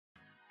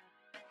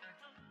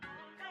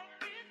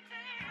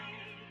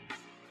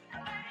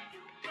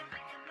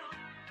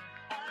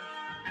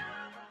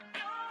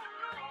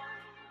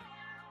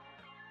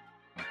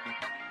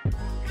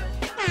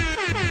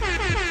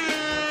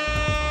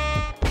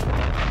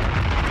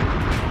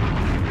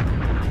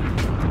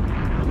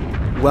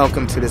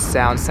Welcome to the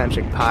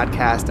Sound-Centric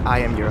Podcast. I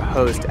am your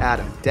host,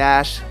 Adam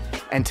Dash,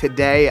 and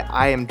today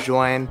I am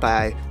joined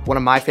by one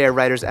of my favorite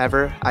writers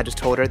ever. I just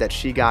told her that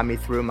she got me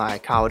through my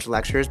college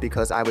lectures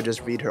because I would just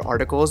read her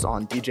articles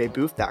on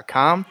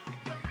djbooth.com.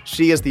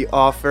 She is the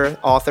author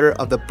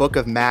of The Book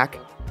of Mac,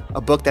 a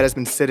book that has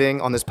been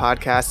sitting on this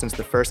podcast since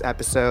the first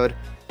episode,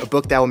 a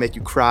book that will make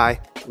you cry,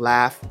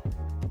 laugh,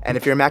 and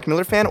if you're a Mac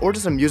Miller fan or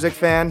just a music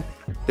fan,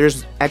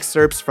 there's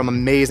excerpts from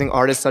amazing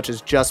artists such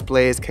as Just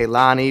Blaze,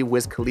 Kehlani,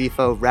 Wiz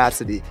Khalifa,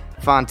 Rhapsody,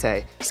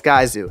 Fonte,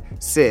 Skyzoo,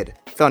 Sid,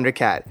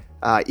 Thundercat,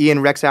 Ian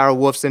Rexauer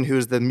Wolfson,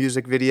 who's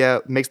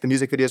makes the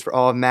music videos for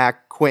all of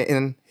Mac,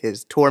 Quentin,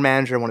 his tour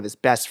manager, one of his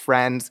best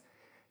friends.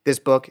 This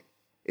book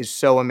is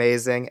so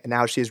amazing, and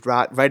now she's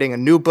writing a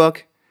new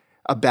book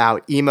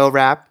about emo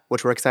rap,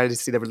 which we're excited to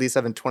see the release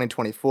of in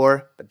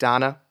 2024. But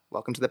Donna,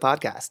 welcome to the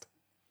podcast.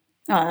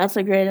 Oh, that's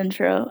a great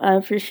intro. I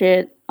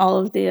appreciate all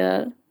of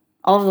the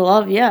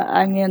love. Yeah,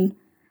 I mean,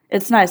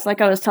 it's nice.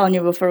 Like I was telling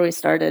you before we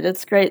started,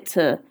 it's great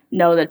to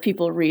know that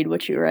people read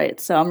what you write.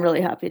 So I'm really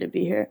happy to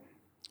be here.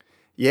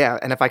 Yeah,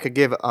 and if I could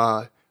give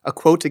a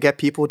quote to get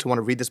people to want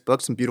to read this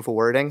book, some beautiful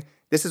wording,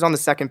 this is on the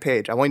second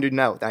page. I want you to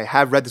know that I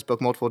have read this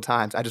book multiple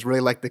times. I just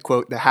really like the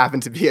quote that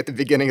happened to be at the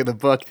beginning of the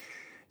book.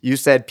 You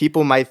said,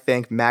 "People might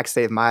think Mac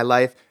saved my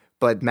life,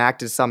 but Mac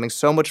did something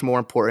so much more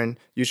important.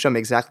 You showed me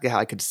exactly how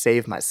I could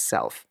save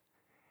myself."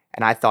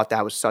 And I thought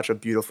that was such a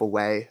beautiful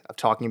way of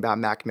talking about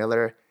Mac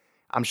Miller.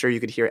 I'm sure you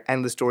could hear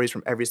endless stories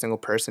from every single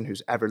person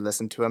who's ever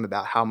listened to him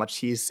about how much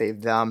he's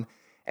saved them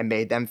and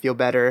made them feel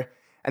better.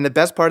 And the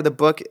best part of the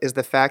book is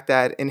the fact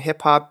that in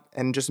hip-hop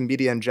and just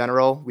media in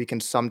general, we can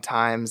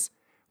sometimes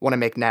want to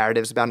make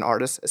narratives about an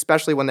artist,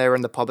 especially when they're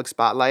in the public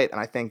spotlight.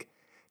 And I think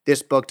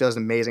this book does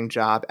an amazing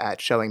job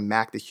at showing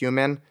Mac the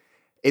human.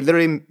 It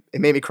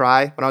made me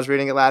cry when I was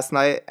reading it last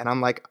night. And I'm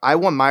like, I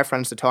want my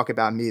friends to talk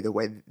about me the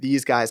way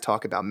these guys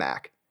talk about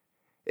Mac.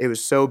 It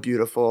was so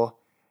beautiful.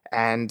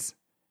 And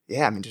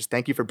yeah, I mean, just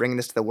thank you for bringing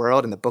this to the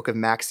world and the Book of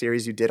Mac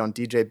series you did on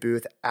DJ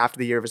Booth after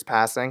the year of his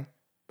passing.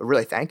 But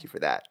really, thank you for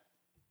that.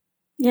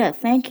 Yeah,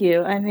 thank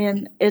you. I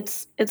mean,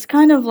 it's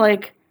kind of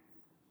like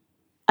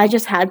I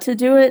just had to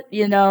do it,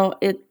 you know.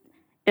 It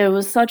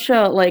was such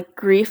a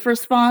grief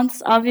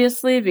response,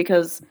 obviously,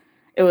 because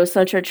it was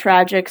such a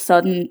tragic,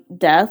 sudden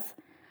death.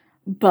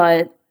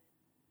 But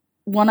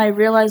when I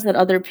realized that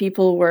other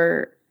people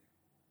were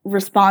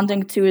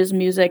responding to his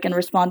music and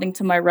responding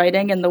to my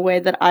writing in the way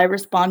that I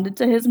responded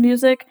to his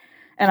music,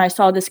 and I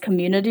saw this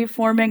community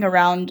forming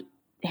around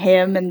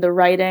him and the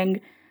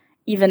writing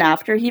even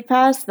after he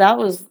passed, that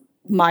was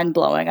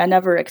mind-blowing. I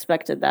never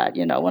expected that.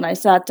 You know, when I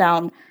sat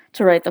down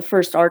to write the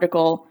first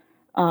article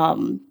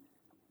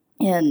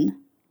in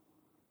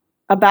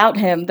about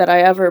him that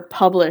I ever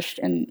published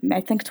in,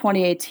 I think,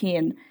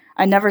 2018,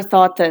 I never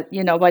thought that,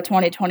 you know, by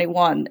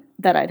 2021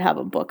 that I'd have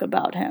a book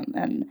about him.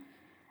 And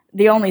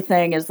the only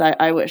thing is that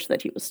I wish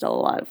that he was still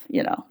alive,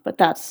 you know, but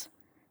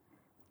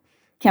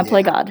can't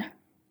play God.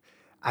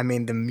 I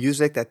mean, the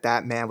music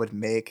that man would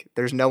make,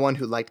 there's no one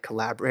who liked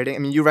collaborating. I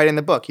mean, you write in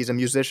the book, he's a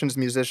musician's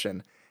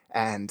musician.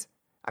 And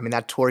I mean,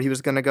 that tour he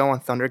was going to go on,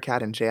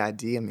 Thundercat and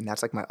JID, I mean,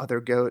 that's like my other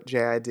goat,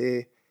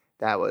 JID.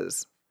 That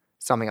was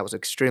something I was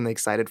extremely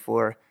excited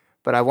for.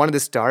 But I wanted to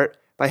start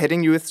by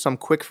hitting you with some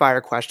quick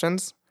fire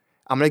questions.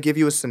 I'm going to give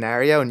you a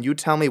scenario and you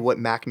tell me what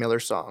Mac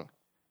Miller song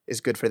is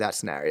good for that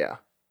scenario.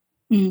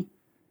 Mm-hmm.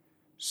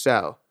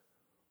 So,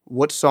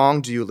 what song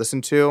do you listen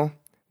to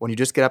when you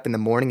just get up in the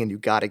morning and you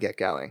got to get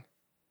going?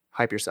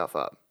 Hype yourself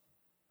up.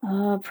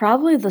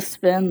 Probably The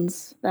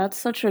Spins. That's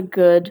such a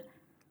good...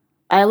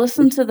 I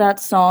listen to that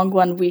song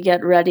when we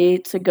get ready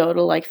to go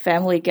to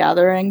family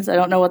gatherings. I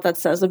don't know what that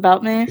says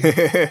about me,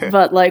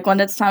 but when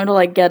it's time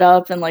to get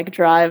up and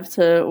drive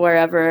to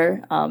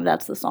wherever,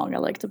 that's the song I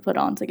like to put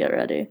on to get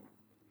ready.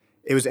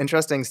 It was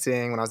interesting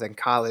seeing when I was in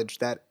college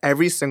that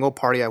every single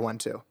party I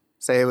went to,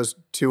 say it was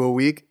 2 a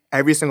week,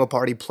 every single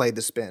party played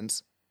The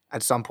Spins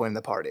at some point in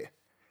the party.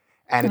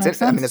 And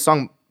the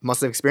song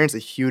must have experienced a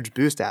huge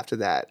boost after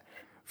that.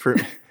 For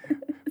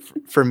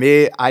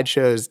me, I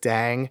chose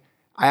Dang.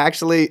 I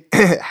actually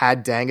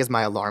had Dang as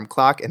my alarm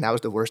clock, and that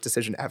was the worst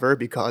decision ever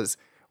because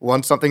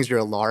once something's your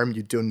alarm,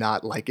 you do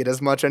not like it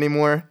as much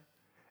anymore.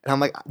 And I'm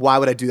like, why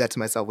would I do that to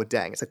myself with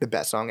Dang? It's the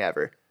best song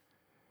ever.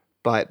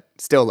 But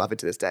still love it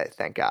to this day,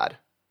 thank God.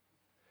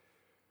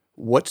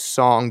 What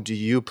song do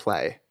you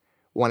play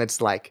when it's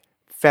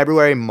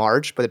February,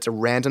 March, but it's a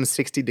random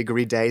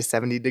 60-degree day,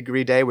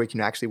 70-degree day where you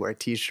can actually wear a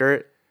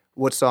t-shirt?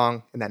 What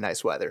song in that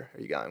nice weather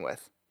are you going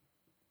with?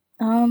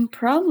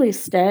 Probably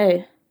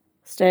Stay.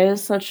 Stay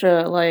is such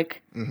a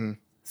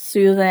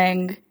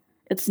soothing.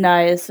 It's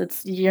nice.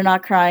 You're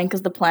not crying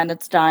because the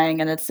planet's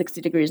dying and it's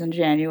 60 degrees in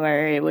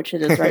January, which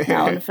it is right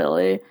now in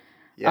Philly.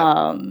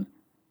 Yep.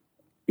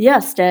 Yeah,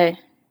 Stay.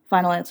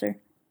 Final answer.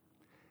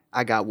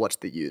 I got What's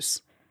the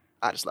Use.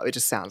 I just love it. It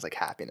just sounds like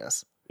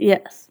happiness.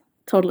 Yes,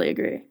 totally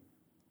agree.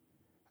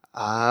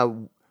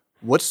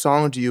 What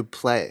song do you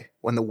play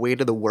when the weight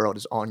of the world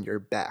is on your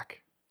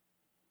back?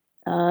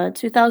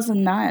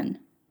 2009.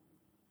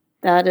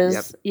 That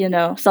is,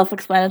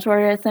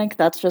 self-explanatory, I think.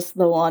 That's just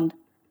the one.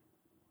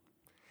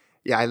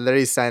 Yeah, I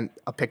literally sent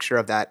a picture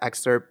of that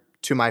excerpt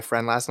to my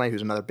friend last night,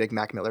 who's another big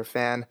Mac Miller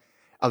fan,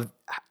 of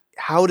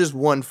how does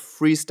one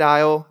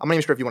freestyle? I'm not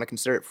even sure if you want to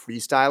consider it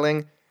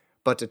freestyling,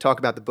 but to talk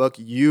about the book,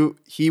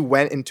 he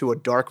went into a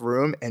dark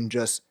room and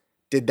just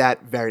did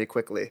that very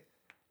quickly,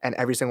 and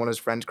every single one of his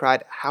friends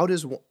cried. How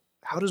does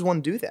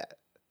one do that?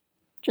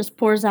 Just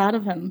pours out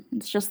of him.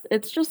 It's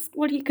just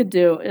what he could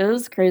do. It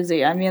was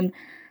crazy. I mean,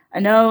 I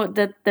know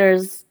that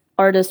there's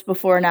artists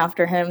before and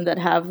after him that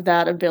have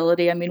that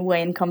ability. I mean,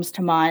 Wayne comes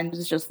to mind.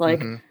 It's just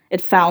like Hmm. it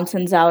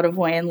fountains out of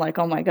Wayne like,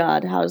 "Oh my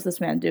god, how is this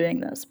man doing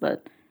this?"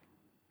 But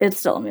it's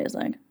still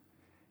amazing.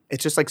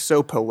 It's just like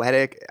so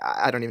poetic.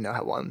 I don't even know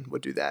how one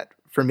would do that.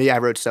 For me, I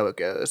wrote "So It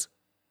Goes."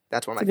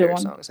 That's one of It's a my good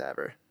favorite one. songs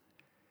ever.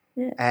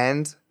 Yeah.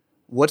 And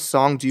what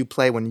song do you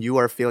play when you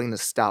are feeling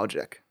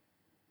nostalgic?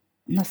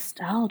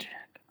 Nostalgic.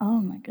 Oh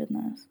my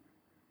goodness.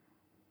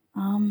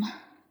 Um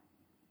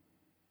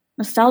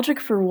Nostalgic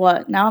for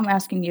what? Now I'm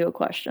asking you a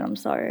question. I'm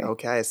sorry.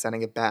 Okay,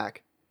 sending it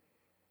back.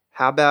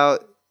 How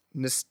about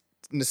nos-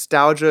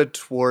 nostalgia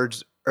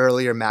towards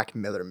earlier Mac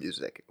Miller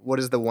music? What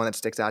is the one that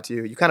sticks out to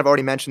you? You kind of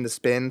already mentioned the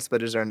spins,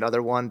 but is there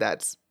another one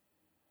that's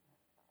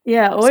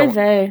Yeah, Oy somewhat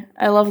vey.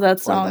 I love that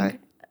or song. they?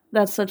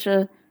 That's such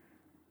a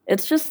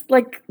it's just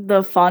like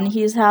the fun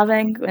he's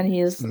having when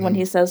Hmm.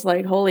 he says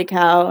like holy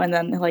cow and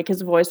then like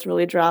his voice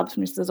really drops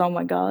when he says oh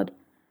my god.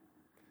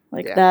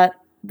 Like Yeah.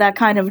 that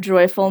kind of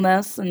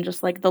joyfulness and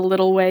just like the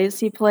little ways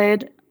he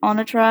played on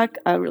a track.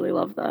 I really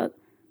love that.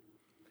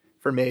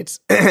 For me, it's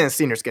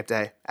Senior Skip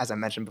Day, as I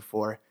mentioned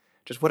before.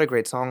 Just what a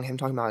great song. Him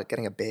talking about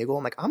getting a bagel.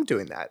 I'm like, I'm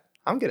doing that.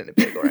 I'm getting a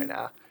bagel right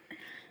now.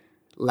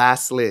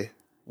 Lastly,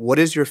 what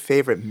is your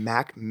favorite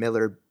Mac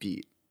Miller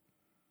beat?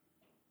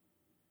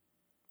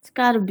 It's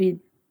got to be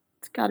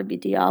it's got to be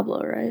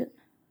Diablo, right?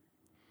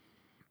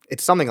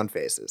 It's something on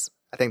Faces.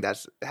 I think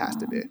it has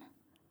to be. Um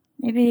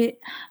Maybe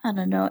I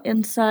don't know,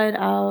 inside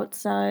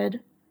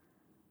outside.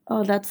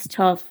 Oh, that's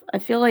tough. I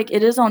feel like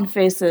it is on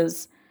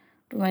Faces,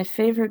 but my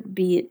favorite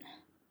beat.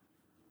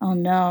 Oh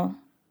no.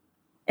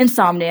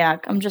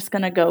 Insomniac. I'm just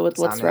gonna go with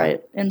what's Insomniac.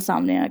 right.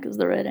 Insomniac is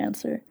the right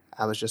answer.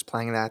 I was just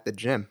playing that at the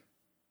gym.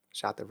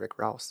 Shout out to Rick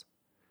Ross.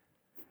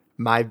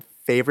 My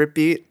favorite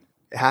beat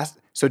it has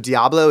so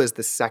Diablo is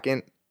the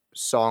second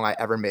song I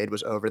ever made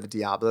was over the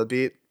Diablo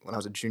beat when I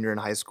was a junior in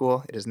high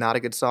school. It is not a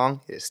good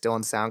song. It is still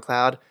on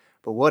SoundCloud,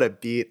 but what a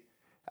beat!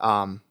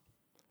 Um,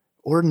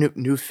 or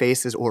new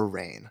Faces or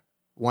Rain.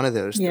 One of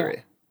those Yeah.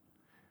 three.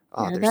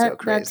 Oh, Yeah, they're so that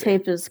crazy.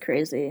 tape is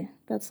crazy.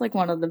 That's like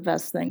one of the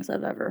best things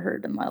I've ever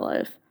heard in my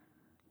life.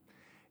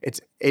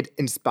 It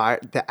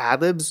inspired the ad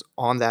libs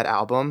on that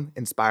album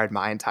inspired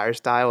my entire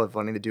style of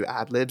wanting to do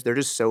ad libs. They're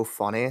just so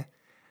funny.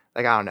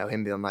 Like I don't know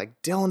him being like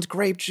Dylan's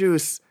grape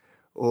juice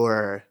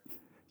or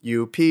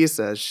you piece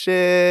of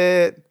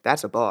shit.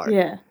 That's a bar.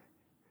 Yeah. Do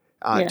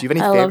Yeah, you have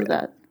any I love favorite?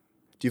 that.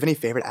 Do you have any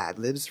favorite ad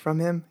libs from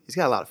him? He's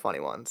got a lot of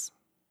funny ones.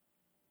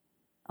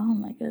 Oh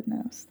my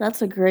goodness.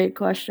 That's a great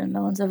question.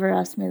 No one's ever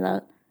asked me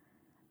that.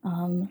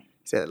 Um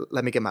He said,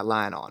 "Let me get my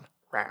line on."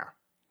 Rawr.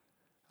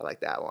 I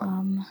like that one.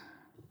 um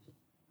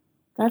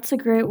that's a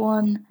great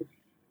one.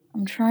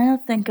 I'm trying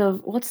to think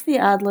of what's the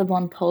ad lib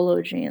on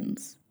polo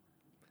jeans?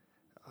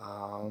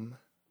 Um,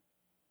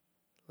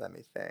 Let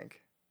me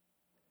think.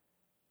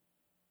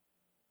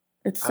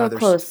 It's Oh, so there's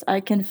close. I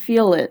can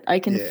feel it. I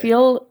can yeah.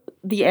 feel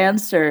the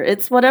answer.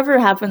 It's whatever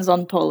happens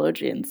on polo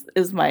jeans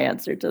is my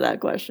answer to that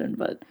question,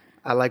 but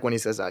I like when he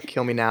says,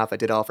 "Kill me now if I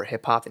did all for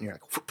hip hop," and you're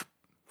like, whoop,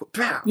 whoop,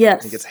 pow,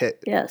 and he gets yes.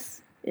 hit.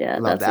 Yes. I Yeah,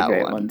 love that's a that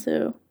great one. one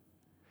too.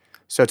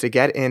 So to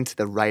get into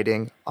the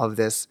writing of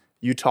this,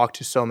 you talked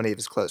to so many of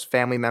his close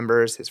family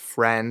members, his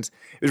friends.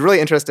 It was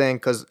really interesting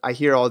because I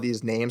hear all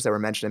these names that were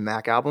mentioned in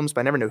Mac albums, but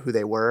I never knew who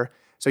they were.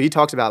 So he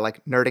talks about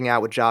like nerding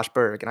out with Josh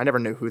Berg, and I never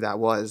knew who that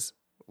was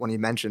when he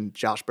mentioned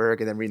Josh Berg.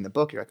 And then reading the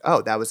book, you're like,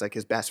 oh, that was like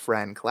his best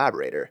friend,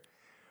 collaborator.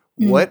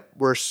 Mm. What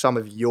were some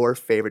of your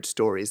favorite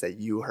stories that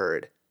you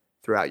heard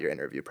throughout your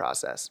interview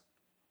process?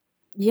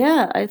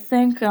 Yeah, I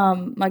think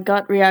my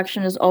gut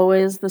reaction is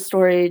always the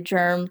story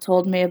Germ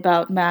told me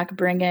about Mac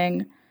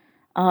bringing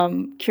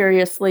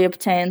curiously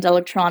obtained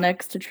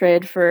electronics to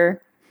trade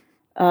for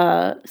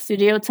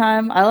studio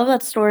time. I love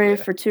that story Yeah.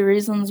 for two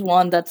reasons.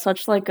 One, that's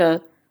such like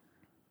a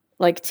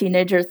like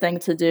teenager thing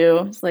to do.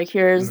 It's like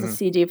here's the Hmm.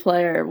 CD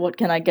player. What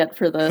can I get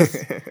for this?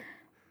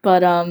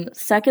 But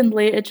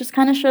secondly, it just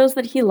kind of shows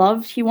that he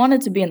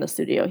wanted to be in the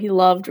studio. He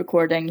loved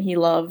recording. He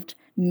loved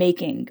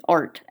making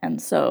art,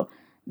 and so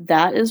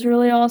that is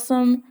really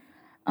awesome.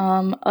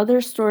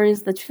 Other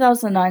stories, the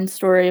 2009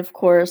 story, of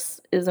course,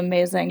 is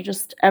amazing.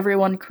 Just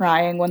everyone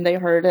crying when they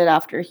heard it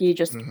after he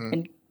just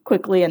Hmm.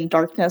 quickly in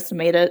darkness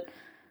made it.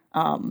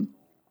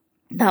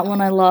 That one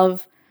I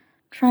love.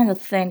 I'm trying to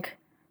think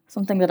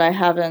something that I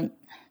haven't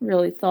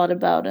really thought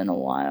about in a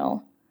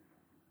while.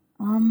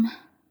 Um,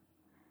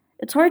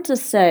 it's hard to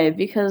say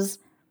because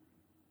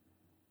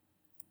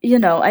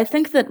I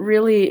think that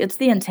really it's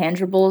the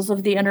intangibles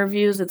of the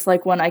interviews. It's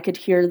like when I could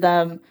hear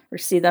them or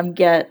see them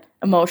get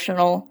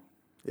emotional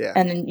Yeah.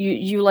 and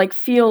you like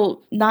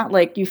feel not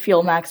like you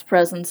feel Mac's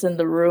presence in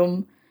the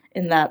room.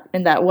 in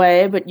that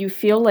way, but you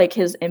feel like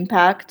his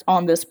impact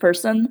on this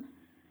person,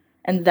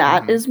 and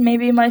that Mm-hmm. is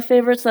maybe my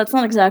favorite. So that's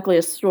not exactly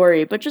a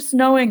story, but just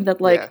knowing that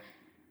Yeah. like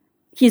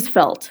he's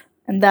felt,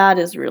 and that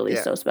is really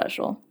Yeah. so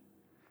special.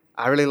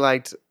 I really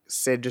liked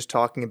Sid just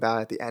talking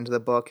about at the end of the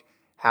book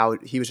how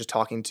he was just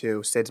talking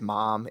to Sid's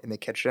mom in the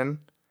kitchen.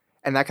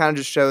 And that kind of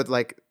just showed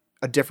like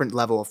a different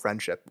level of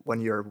friendship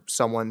when you're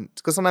someone,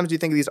 because sometimes you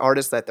think of these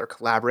artists that they're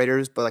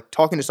collaborators, but like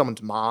talking to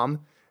someone's mom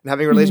and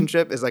having a Hmm.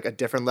 relationship is like a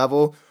different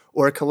level.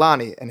 Or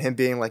Kalani and him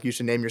being like, you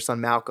should name your son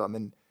Malcolm,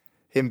 and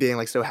him being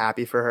like so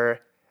happy for her.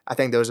 I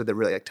think those are the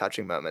really like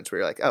touching moments where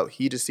you're like, oh,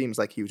 he just seems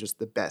like he was just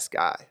the best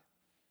guy.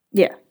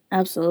 Yeah,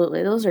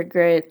 absolutely. Those are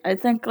great. I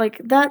think like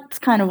that's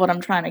kind of what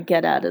I'm trying to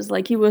get at is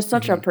like he was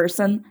such a Mm-hmm.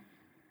 person.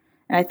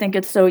 And I think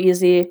it's so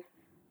easy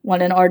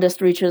when an artist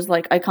reaches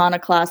like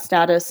iconoclast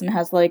status and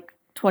has like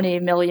 20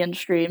 million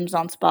streams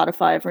on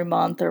Spotify every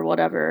month or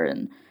whatever.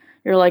 And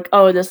you're like,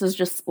 oh, this is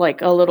just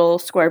like a little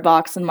square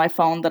box in my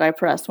phone that I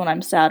press when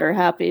I'm sad or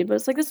happy. But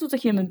it's like this was a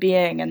human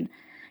being and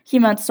he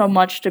meant so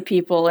much to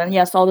people. And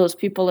yes, all those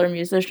people are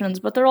musicians,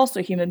 but they're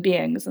also human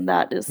beings. And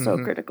that is so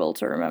Mm-hmm. critical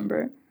to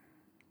remember.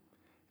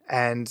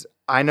 And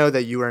I know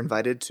that you were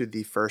invited to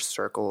the First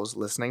Circles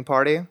listening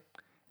party, and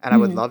I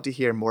would Mm-hmm. love to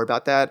hear more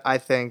about that. I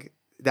think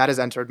that has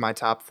entered my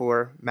top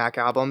four Mac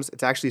albums.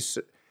 It's actually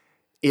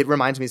it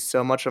reminds me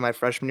so much of my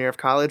freshman year of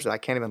college that I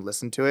can't even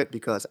listen to it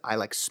because I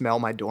like smell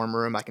my dorm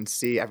room. I can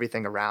see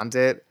everything around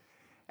it,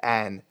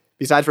 and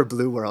besides for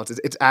Blue Worlds,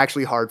 it's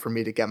actually hard for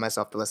me to get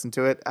myself to listen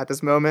to it at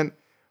this moment.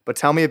 But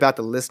tell me about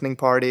the listening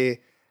party.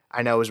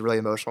 I know it was a really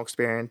emotional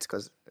experience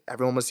because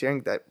everyone was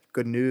hearing that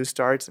good news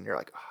starts, and you're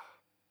like, oh,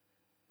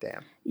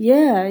 damn.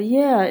 Yeah,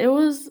 yeah. It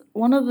was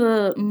one of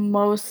the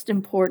most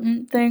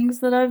important things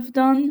that I've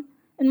done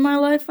in my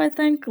life, I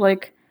think.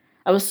 Like,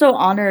 I was so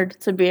honored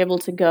to be able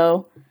to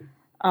go.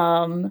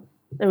 Um,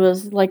 it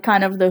was like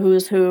kind of the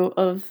who's who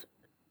of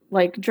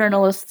like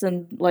journalists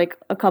and like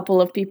a couple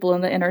of people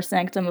in the inner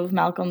sanctum of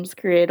Malcolm's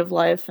creative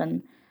life.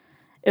 And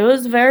it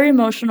was very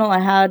emotional. I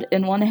had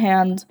in one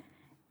hand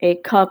a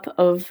cup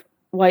of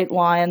white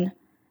wine.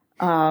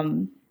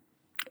 Um,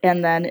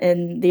 and then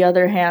in the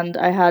other hand,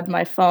 I had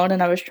my phone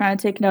and I was trying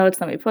to take notes.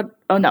 Then we put,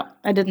 oh no,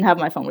 I didn't have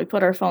my phone. We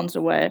put our phones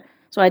away.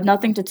 So I had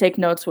nothing to take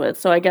notes with.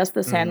 So I guess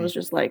this hand Mm-hmm. was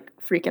just like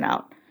freaking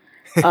out.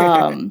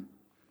 Um,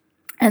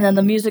 and then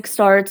the music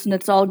starts and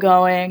it's all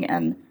going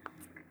and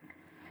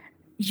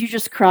you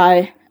just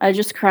cry. I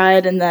just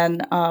cried. And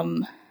then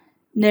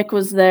Nick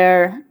was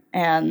there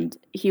and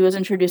he was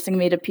introducing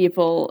me to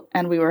people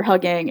and we were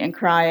hugging and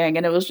crying.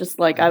 And it was just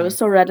like, I Mm-hmm. was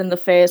so red in the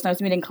face. And I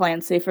was meeting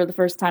Clancy for the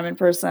first time in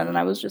person and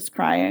I was just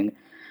crying.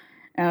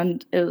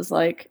 And it was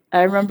like,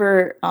 I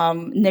remember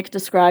Nick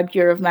described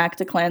Year of Mac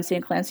to Clancy,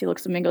 and Clancy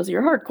looks at me and goes,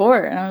 "You're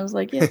hardcore." And I was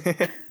like, "Yeah,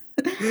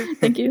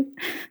 thank you.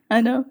 I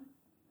know."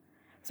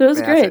 So it was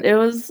Man, that's great.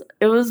 it.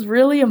 It was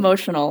really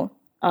emotional,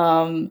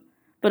 um,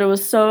 but it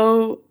was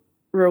so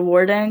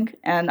rewarding.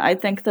 And I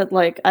think that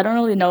like I don't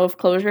really know if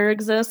closure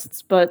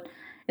exists, but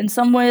in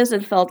some ways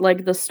it felt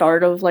like the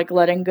start of like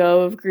letting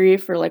go of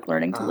grief or like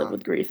learning to live Uh-huh.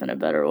 with grief in a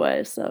better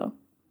way. So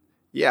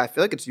Yeah, I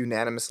feel like it's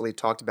unanimously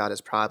talked about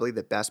as probably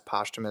the best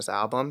posthumous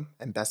album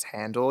and best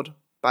handled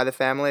by the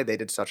family. They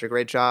did such a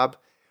great job.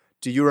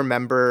 Do you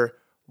remember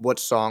what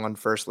song on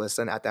first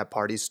listen at that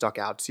party stuck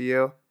out to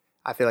you?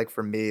 I feel like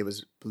for me it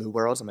was Blue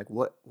Worlds. I'm like,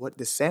 what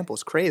this sample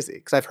is crazy.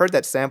 Because I've heard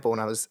that sample when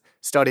I was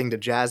studying the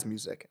jazz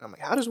music. And I'm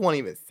like, how does one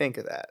even think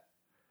of that?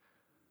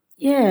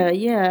 yeah,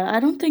 yeah.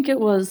 I don't think it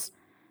was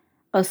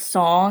a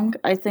song.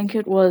 I think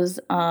it was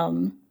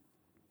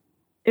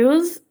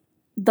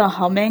the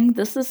humming.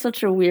 This is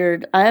such a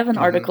weird. I have an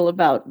Mm-hmm. article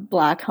about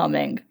black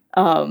humming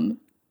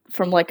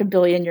from like a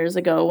billion years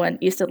ago when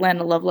East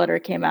Atlanta Love Letter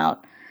came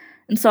out.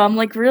 And so I'm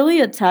like really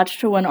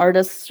attached to when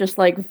artists just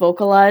like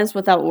vocalize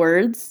without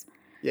words.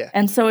 Yeah.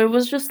 And so it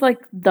was just like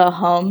the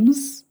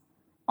hums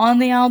on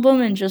the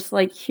album and just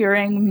like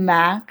hearing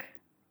Mac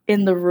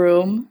in the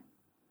room.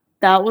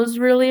 That was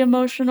really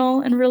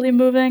emotional and really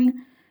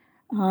moving.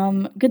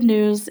 Good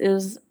News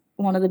is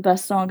one of the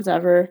best songs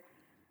ever.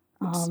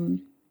 It's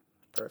Um,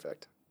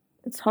 perfect.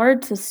 it's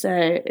hard to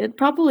say. It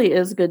probably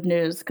is good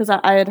news because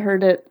I had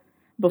heard it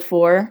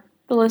before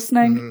the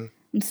listening, Mm-hmm.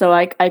 and so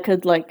I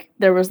could like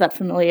there was that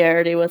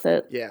familiarity with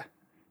it. Yeah.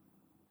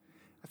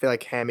 I feel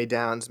like Hand Me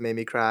Downs made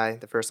me cry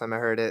the first time I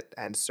heard it,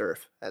 and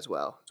Surf as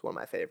well. It's one of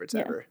my favorites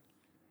Yeah, ever.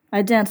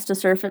 I danced to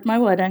Surf at my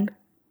wedding.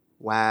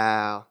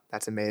 Wow,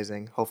 that's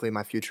amazing. Hopefully,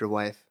 my future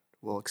wife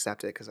will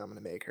accept it because I'm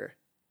gonna make her.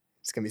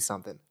 It's gonna be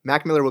something.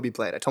 Mac Miller will be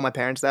played. I told my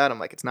parents that. I'm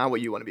like, it's not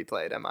what you want to be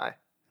played at my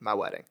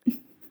wedding.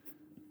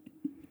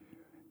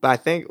 But I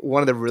think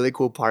one of the really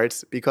cool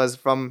parts, because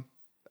from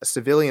a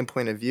civilian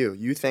point of view,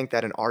 you think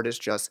that an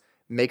artist just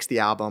makes the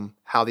album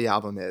how the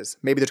album is.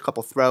 Maybe there's a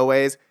couple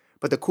throwaways,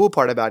 but the cool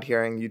part about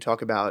hearing you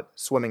talk about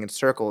Swimming in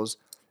Circles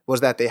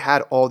was that they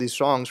had all these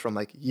songs from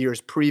like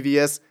years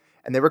previous,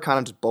 and they were kind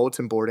of just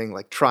bulletin boarding,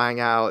 like trying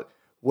out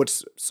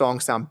which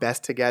songs sound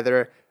best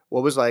together.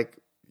 What was like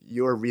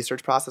your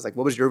research process? Like,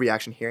 what was your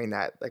reaction hearing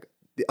that? Like,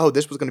 oh,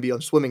 this was going to be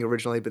on Swimming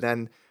originally, but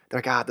then they're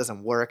like, ah, it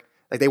doesn't work.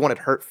 Like they wanted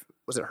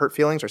was it Hurt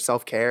Feelings or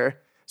Self Care?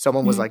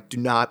 Someone was Mm. like, do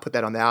not put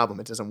that on the album.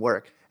 It doesn't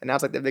work. And now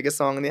it's like the biggest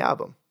song on the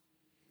album.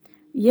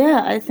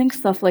 Yeah, I think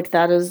stuff like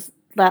that is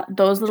that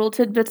those little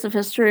tidbits of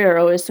history are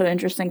always so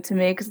interesting to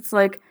me because it's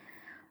like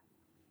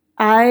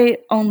I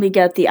only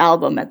get the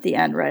album at the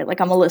end, right? Like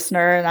I'm a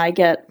listener and I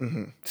get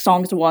Hmm.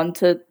 songs 1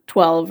 to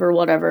 12 or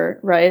whatever,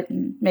 right?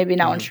 And maybe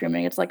now on Hmm.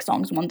 streaming it's like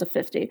songs 1 to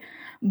 50.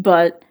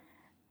 But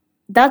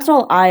that's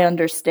all I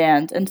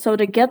understand. And so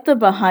to get the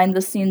behind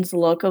the scenes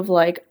look of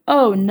like,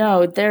 oh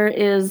no, there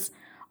is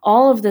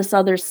all of this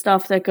other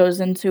stuff that goes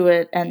into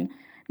it and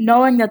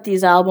knowing that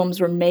these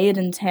albums were made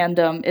in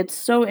tandem, it's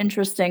so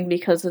interesting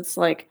because it's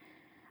like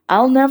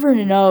I'll never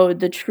know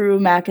the true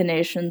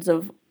machinations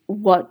of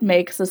what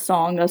makes a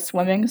song a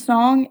swimming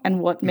song and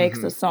what makes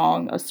a Hmm.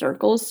 song a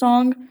circles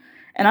song.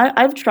 And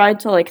I've tried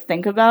to like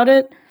think about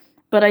it,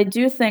 but I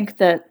do think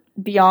that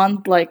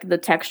beyond like the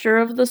texture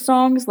of the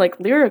songs, like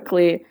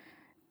lyrically,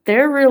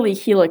 they're really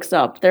helix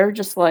up. They're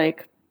just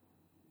like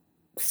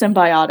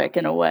symbiotic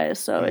in a way.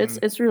 So Hmm.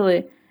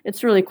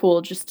 it's really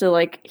cool just to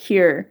like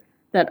hear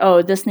that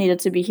oh, this needed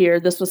to be here,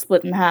 this was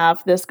split in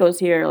half, this goes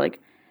here. Like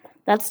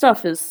that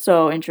stuff is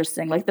so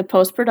interesting. Like the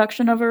post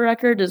production of a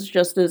record is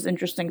just as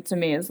interesting to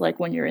me as like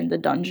when you're in the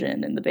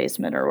dungeon in the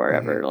basement or Hmm.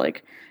 wherever,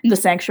 like in the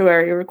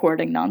sanctuary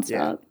recording Yeah.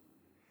 nonstop.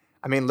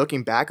 I mean,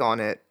 looking back on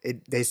it,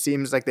 they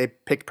seems like they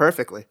picked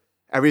perfectly.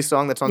 Every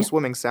song that's on Yeah.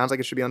 Swimming sounds like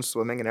it should be on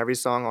Swimming, and every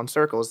song on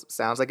Circles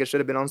sounds like it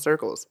should have been on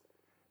Circles.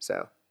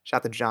 So, shout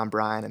out to John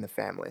Bryan and the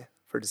family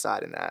for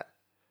deciding that.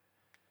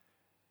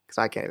 Because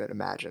I can't even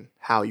imagine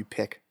how you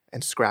pick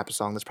and scrap a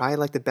song that's probably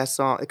like the best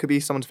song. It could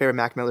be someone's favorite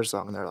Mac Miller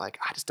song, and they're like,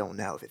 I just don't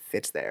know if it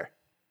fits there.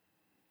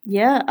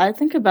 Yeah, I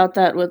think about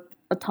that with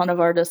a ton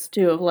of artists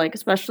too, of like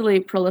especially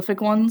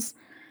prolific ones.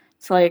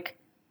 It's like,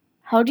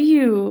 how do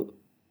you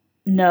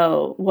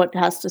know what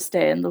has to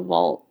stay in the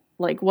vault?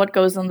 Like what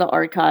goes in the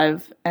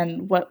archive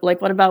and what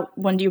about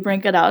when do you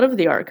bring it out of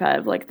the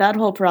archive? Like that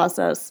whole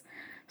process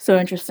so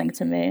interesting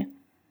to me.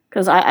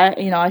 Because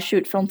I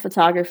shoot film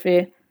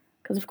photography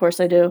because of course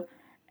I do.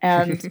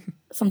 And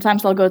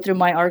sometimes I'll go through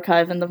my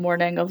archive in the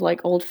morning of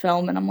like old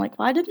film and I'm like,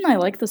 why didn't I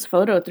like this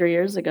photo 3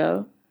 years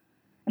ago?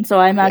 And so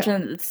I Yeah,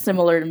 imagine it's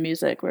similar to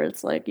music where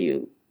it's like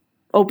you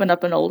open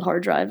up an old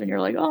hard drive and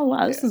you're like, oh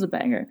wow, this yeah. is a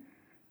banger.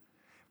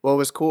 Well, it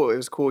was cool. It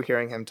was cool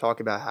hearing him talk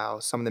about how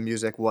some of the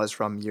music was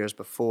from years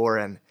before,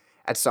 and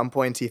at some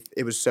points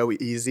it was so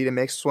easy to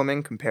make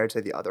Swimming compared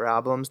to the other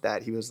albums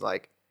that he was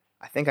like,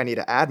 I think I need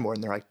to add more.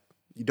 And they're like,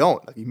 you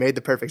don't. Like, you made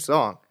the perfect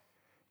song.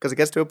 Because it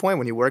gets to a point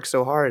when you work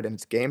so hard and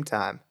it's game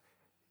time,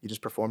 you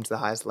just perform to the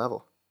highest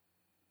level.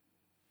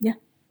 Yeah,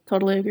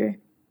 totally agree.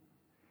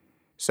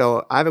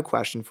 So I have a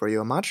question for you.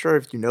 I'm not sure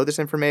if you know this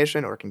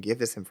information or can give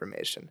this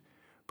information,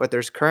 but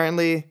there's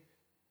currently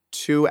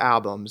two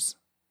albums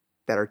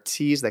that are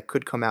teased that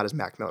could come out as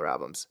Mac Miller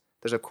albums.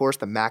 There's of course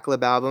the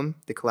Maclib album,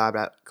 the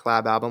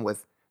collab album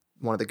with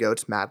one of the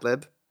goats,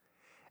 Madlib.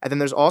 And then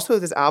there's also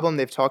this album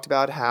they've talked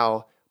about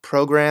how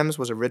Programs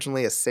was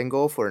originally a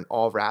single for an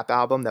all rap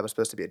album that was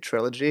supposed to be a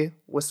trilogy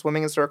with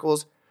Swimming in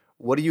Circles.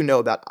 What do you know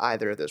about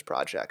either of those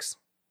projects?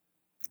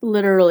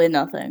 Literally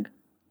nothing.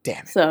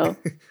 Damn So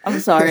I'm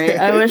sorry.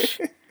 I wish,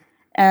 it.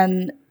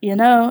 and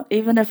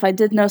even if I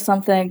did know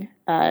something,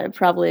 I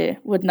probably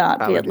would not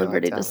be Probably at be like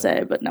liberty to telling.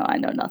 say, but no, I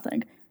know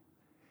nothing.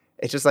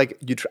 It's just like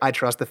I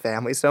trust the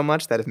family so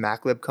much that if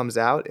Maclib comes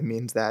out, it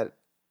means that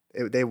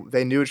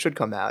they knew it should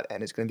come out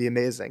and it's going to be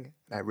amazing.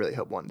 And I really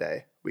hope one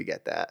day we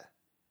get that.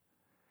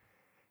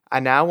 I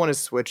now want to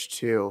switch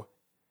to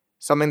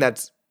something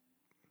that's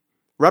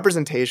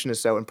representation is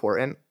so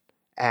important,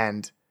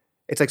 and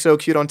it's like so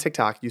cute on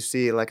TikTok. You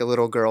see like a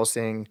little girl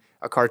seeing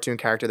a cartoon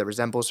character that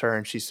resembles her,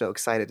 and she's so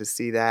excited to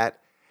see that.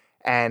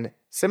 And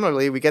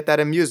similarly, we get that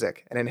in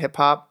music and in hip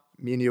hop.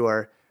 Me and you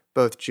are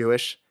both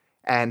Jewish,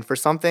 and for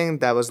something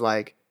that was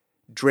like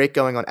Drake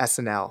going on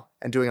SNL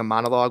and doing a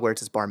monologue where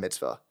it's his bar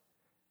mitzvah,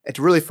 it's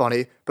really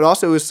funny. But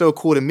also, it was so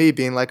cool to me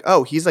being like,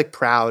 oh, he's like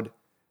proud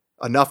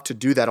enough to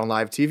do that on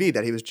live TV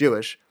that he was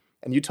Jewish.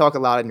 And you talk a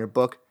lot in your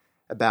book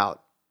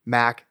about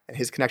Mac and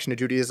his connection to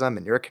Judaism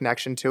and your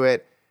connection to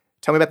it.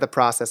 Tell me about the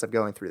process of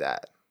going through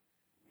that.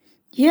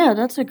 Yeah,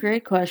 that's a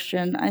great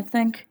question. I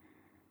think,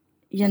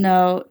 you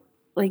know,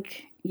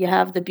 like you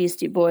have the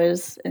Beastie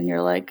Boys and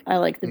you're like, I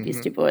like the Mm-hmm.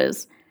 Beastie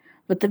Boys.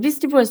 But the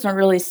Beastie Boys don't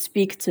really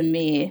speak to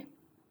me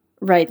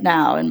right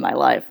now in my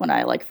life when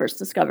I like first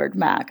discovered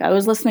Mac. I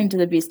was listening to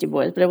the Beastie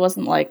Boys, but it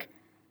wasn't like,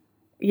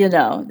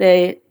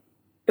 they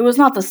it was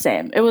not the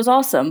same. It was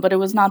awesome, but it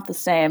was not the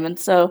same. And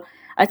so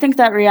I think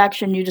that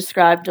reaction you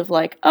described of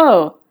like,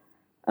 oh,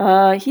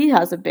 he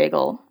has a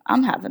bagel.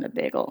 I'm having a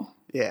bagel.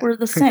 Yeah. We're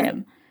the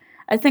same.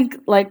 I think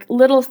like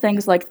little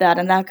things like that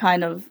and that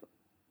kind of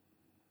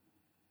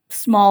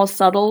small,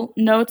 subtle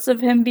notes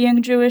of him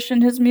being Jewish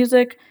in his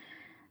music,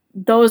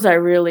 those I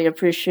really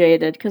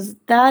appreciated because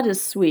that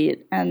is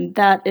sweet. And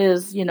that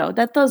is,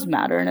 that does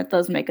matter and it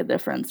does make a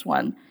difference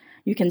when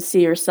you can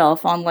see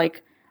yourself on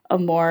like a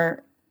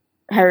more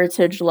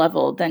heritage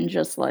level than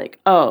just like,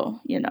 oh,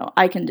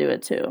 I can do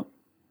it too.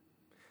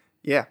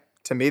 Yeah.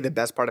 To me, the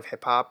best part of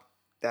hip hop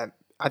that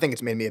I think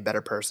it's made me a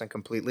better person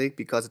completely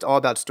because it's all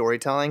about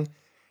storytelling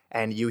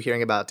and you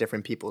hearing about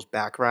different people's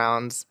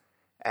backgrounds.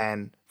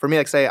 And for me,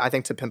 like say, I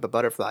think To Pimp a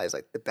Butterfly is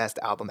like the best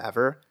album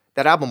ever.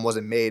 That album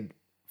wasn't made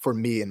for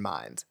me in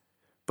mind,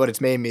 but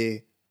it's made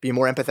me be a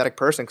more empathetic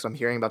person because I'm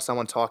hearing about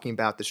someone talking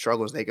about the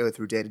struggles they go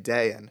through day to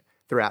day and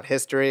throughout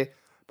history.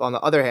 But on the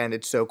other hand,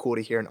 it's so cool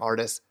to hear an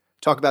artist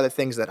talk about the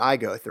things that I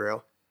go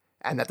through.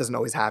 And that doesn't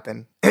always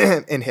happen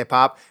in hip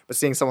hop, but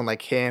seeing someone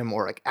like him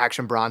or like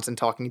Action Bronson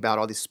talking about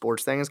all these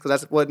sports things, because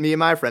that's what me and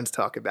my friends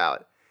talk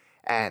about.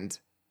 And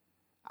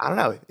I don't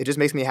know, it just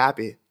makes me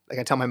happy. Like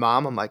I tell my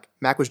mom, I'm like,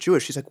 Mac was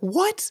Jewish. She's like,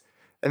 what?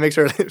 That makes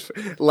her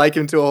like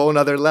him to a whole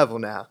nother level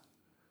now.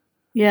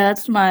 Yeah,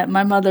 it's my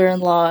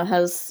mother-in-law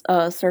has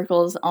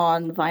circles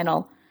on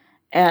vinyl,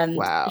 and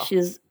Wow. she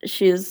used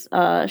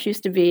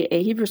to be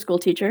a Hebrew school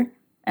teacher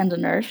and a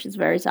nurse. She's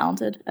very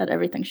talented at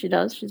everything she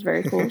does. She's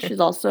very cool. She's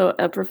also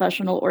a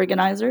professional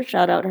organizer.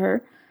 Shout out to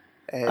her.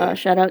 Hey.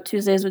 Shout out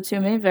Tuesdays with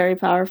Toomey. Very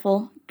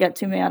powerful. Get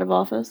Toomey out of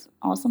office.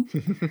 Awesome.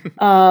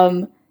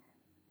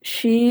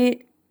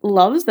 She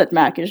loves that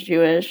Mac is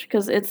Jewish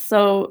because it's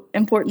so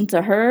important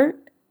to her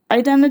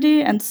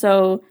identity. And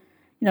so,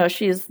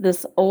 she's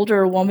this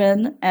older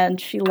woman and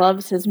she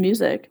loves his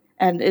music.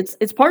 And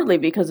it's partly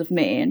because of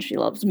me and she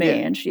loves me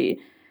Yeah. and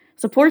she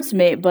supports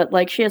me, but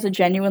like she has a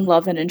genuine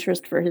love and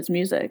interest for his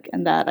music.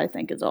 And that I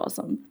think is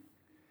awesome.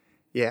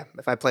 Yeah.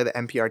 If I play the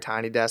NPR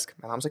Tiny Desk,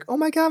 my mom's like, "Oh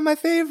my god, my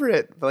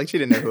favorite!" But like she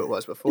didn't know who it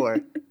was before.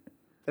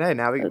 But hey,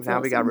 That's now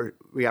awesome.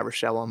 we got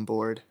Rochelle on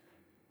board.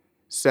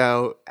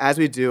 So, as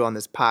we do on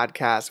this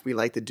podcast, we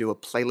like to do a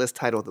playlist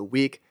title of the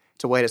week.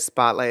 It's a way to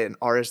spotlight an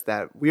artist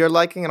that we are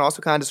liking and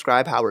also kind of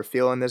describe how we're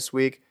feeling this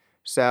week.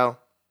 So,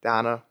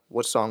 Donna,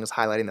 what song is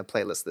highlighting the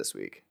playlist this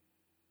week?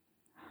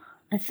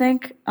 I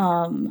think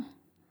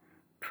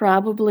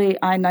probably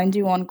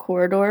I-91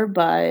 Corridor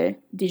by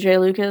DJ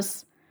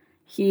Lucas.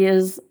 He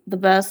is the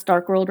best.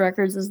 Dark World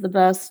Records is the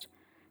best.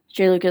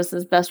 DJ Lucas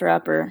is best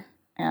rapper.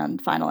 And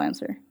final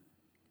answer.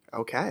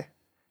 Okay.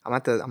 I'm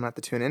gonna have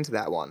to tune into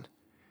that one.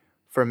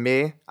 For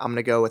me, I'm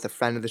gonna go with a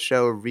friend of the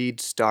show,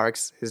 Reed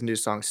Starks, his new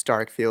song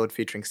Starkfield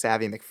featuring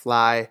Savvy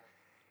McFly.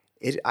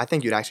 I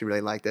think you'd actually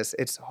really like this.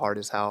 It's hard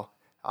as hell.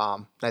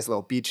 Nice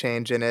little beat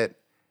change in it,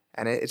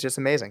 and it's just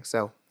amazing.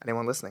 So,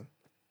 anyone listening,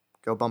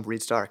 go bump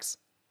Reed Starks.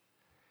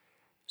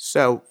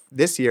 So,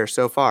 this year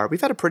so far,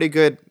 we've had a pretty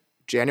good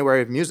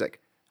January of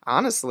music.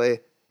 Honestly,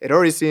 it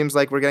already seems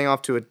like we're getting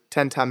off to a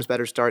 10 times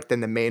better start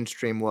than the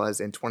mainstream was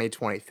in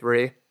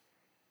 2023.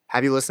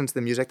 Have you listened to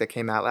the music that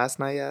came out last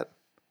night yet?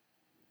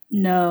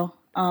 No.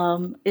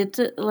 It's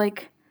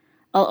like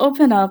I'll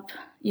open up,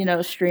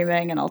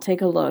 streaming and I'll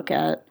take a look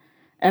at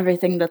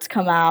everything that's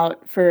come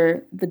out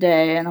for the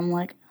day and I'm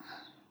like,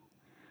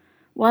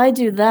 why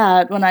do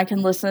that when I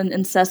can listen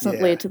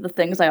incessantly Yeah, to the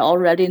things I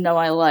already know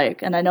I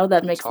like? And I know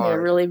that it's makes me a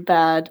hard. really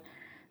bad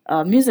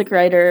music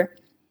writer.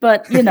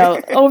 But,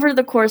 over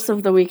the course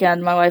of the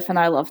weekend, my wife and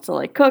I love to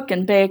like cook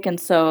and bake. And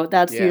so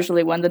that's Yeah.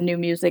 usually when the new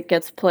music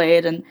gets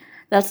played. And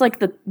that's like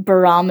the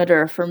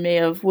barometer for me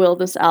of will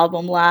this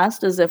album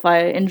last, is if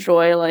I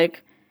enjoy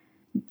like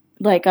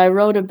I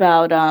wrote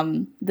about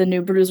the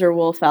new Bruiser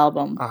Wolf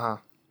album. Uh huh.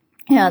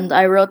 And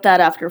I wrote that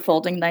after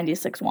folding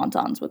 96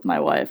 wontons with my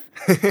wife.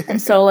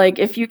 And so like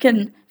if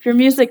your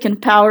music can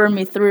power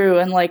me through,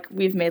 and like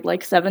we've made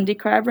like 70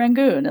 crab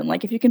rangoon, and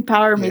like if you can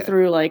power me Yeah,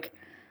 through like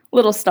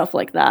little stuff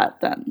like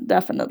that, then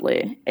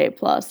definitely A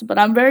plus. But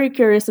I'm very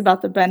curious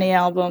about the Benny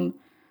album.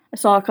 I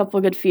saw a couple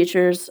good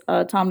features.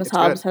 Thomas it's good.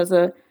 Hobbs has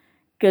a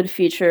good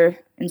feature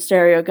in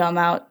Stereo Gum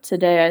out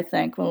today, I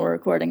think, when we're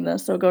recording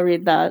this. So go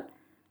read that.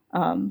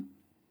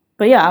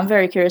 But yeah, I'm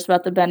very curious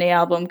about the Benny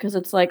album because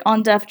it's like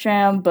on Def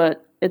Jam,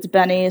 but it's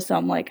Benny. So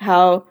I'm like,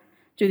 how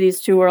do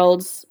these two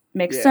worlds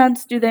make Yeah.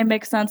 sense? Do they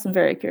make sense? I'm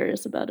very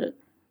curious about it.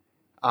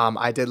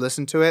 I did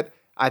listen to it.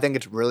 I think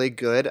it's really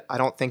good. I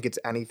don't think it's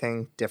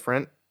anything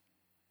different,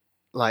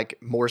 like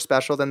more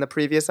special than the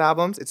previous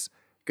albums. It's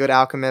good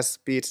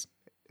Alchemist beats.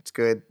 It's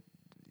good.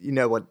 You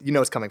know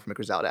it's coming from a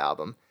Griselda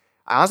album.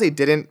 I honestly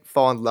didn't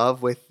fall in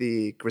love with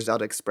the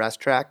Griselda Express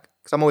track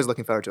because I'm always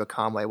looking forward to a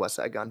Conway West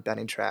Side Gun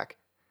Benny track.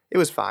 It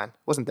was fine. It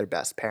wasn't their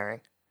best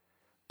pairing,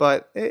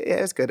 but yeah,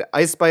 it's good.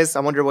 Ice Spice. I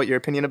wonder what your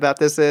opinion about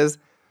this is.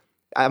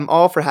 I'm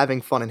all for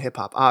having fun in hip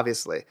hop,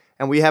 obviously.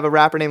 And we have a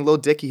rapper named Lil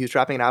Dicky who's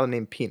dropping an album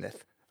named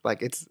Peanut.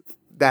 Like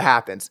that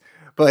happens.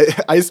 But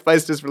Ice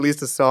Spice just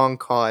released a song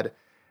called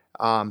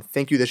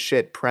 "Think You the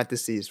Shit"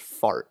 (parentheses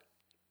fart).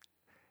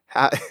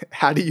 How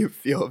how do you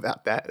feel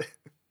about that?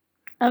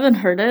 I haven't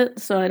heard it,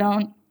 so I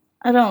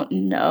don't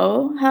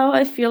know how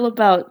I feel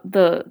about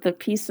the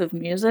piece of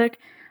music.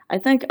 I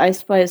think Ice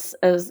Spice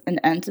as an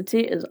entity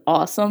is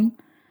awesome.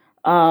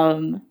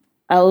 I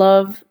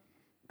love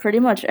pretty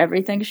much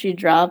everything she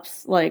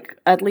drops, like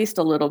at least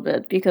a little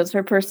bit, because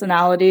her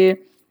personality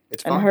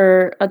It's and fun.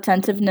 her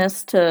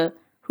attentiveness to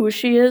who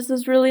she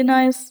is really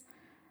nice.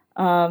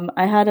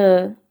 I had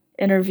a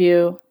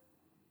interview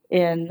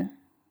in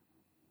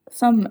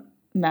some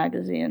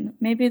magazine,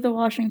 maybe the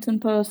Washington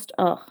Post.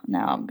 Oh,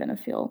 now I'm gonna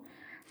feel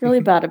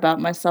really bad about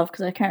myself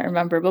because I can't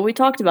remember. But we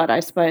talked about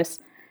Ice Spice,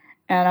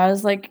 And I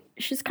was like,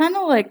 she's kind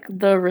of like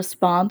the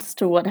response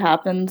to what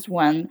happens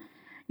when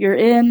you're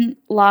in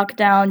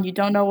lockdown, you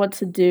don't know what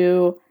to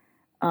do,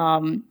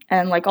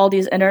 and like all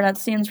these internet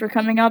scenes were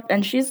coming up,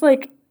 and she's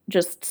like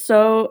just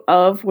so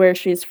of where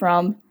she's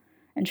from,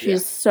 and Yeah.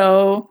 she's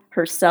so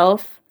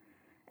herself,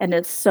 and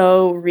it's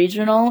so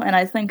regional, and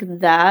I think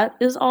that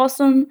is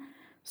awesome.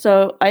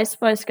 So Ice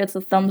Spice gets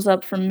a thumbs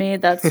up from me.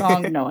 That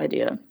song, no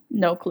idea,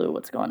 no clue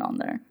what's going on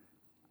there.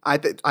 I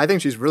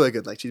think she's really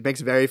good. Like she makes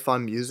very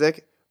fun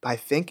music, but I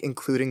think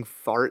including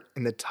fart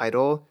in the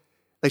title,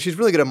 like she's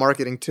really good at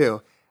marketing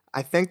too.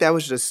 I think that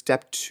was just a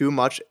step too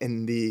much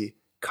in the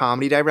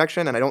comedy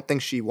direction, and I don't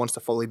think she wants to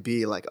fully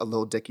be like a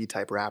Lil Dicky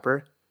type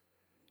rapper.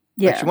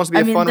 Like she Yeah, wants to be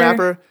I a mean fun they're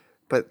rapper,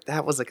 but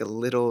that was like a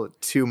little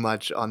too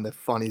much on the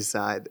funny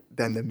side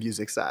than the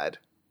music side.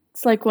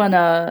 it's like when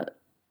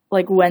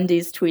like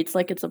Wendy's tweets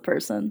like it's a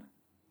person. And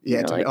Yeah,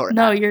 you're to me, like, or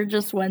no, you're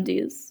just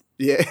Wendy's.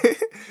 yeah,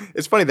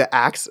 it's funny. The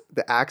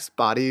Axe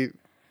Body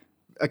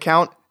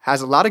account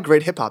has a lot of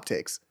great hip hop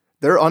takes.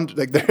 They're on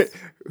like they're Yes.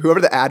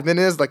 whoever the admin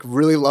is like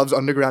really loves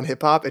underground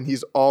hip hop, and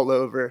he's all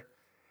over.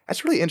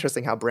 That's really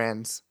interesting how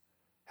brands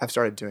have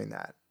started doing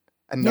that.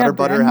 And Yeah, Nutter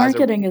Butter brand has a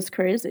marketing is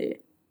crazy.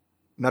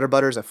 Nutter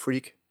Butter's a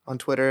freak on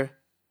Twitter.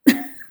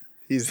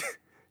 He's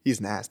he's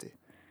nasty.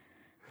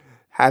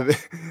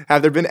 Have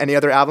have there been any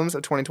other albums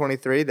of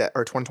 2023 that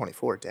or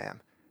 2024?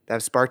 Damn, that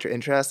have sparked your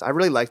interest? I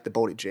really liked the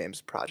Boldy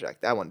James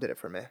project. That one did it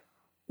for me.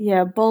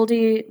 Yeah,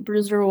 Boldy,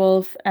 Bruiser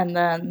Wolf, and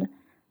then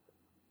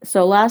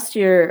so last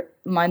year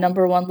my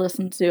number one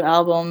listened to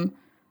album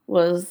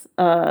was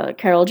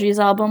Carol G's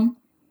album.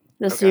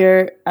 This Okay.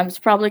 year it's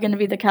probably going to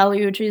be the Kali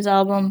Uchis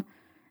album.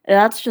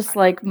 That's just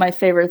like my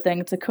favorite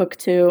thing to cook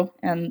to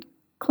and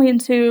clean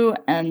to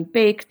and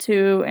bake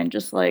to, and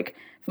just like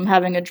from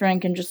having a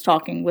drink and just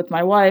talking with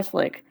my wife,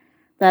 like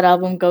that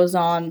album goes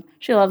on.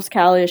 She loves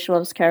Kali, she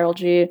loves Carol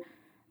G,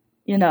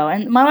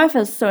 and my wife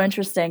is so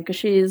interesting because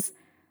she's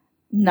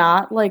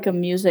not like a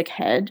music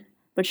head,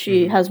 but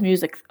she Hmm. has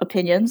music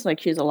opinions. Like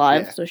she's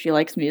alive, Yeah. so she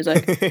likes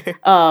music.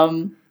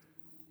 Um,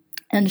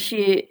 and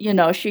she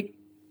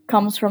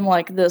comes from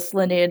like this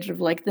lineage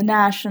of like the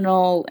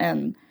National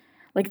and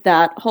like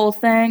that whole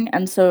thing.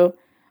 And so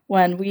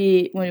when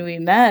we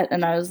met,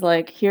 and I was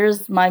like,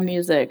 "Here's my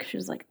music," she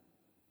was like,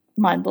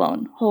 mind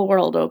blown, whole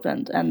world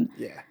opened. And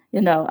Yeah.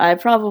 I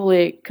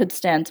probably could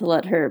stand to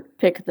let her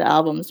pick the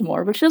albums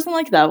more, but she doesn't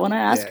like that. When I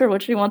ask Yeah. her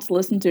what she wants to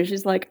listen to,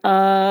 she's like,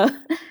 I'm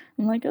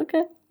like,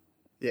 okay,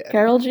 Yeah.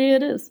 Carol G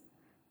it is.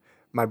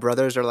 My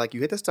brothers are like,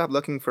 you have to stop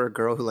looking for a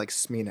girl who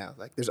likes Smino.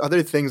 Like, there's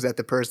other things that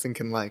the person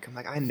can like. I'm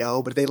like, I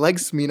know, but if they like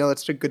Smino,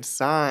 that's a good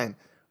sign.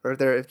 Or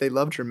if they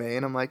love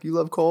Jermaine, I'm like, you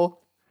love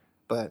Cole,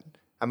 but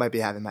I might be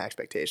having my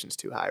expectations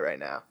too high right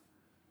now.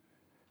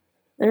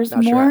 There's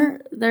Not sure.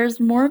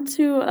 more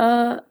to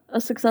a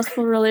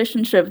successful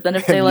relationship than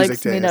if they like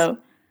Music taste. Smino.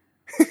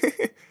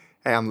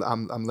 Hey,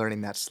 I'm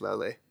learning that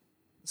slowly,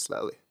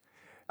 slowly.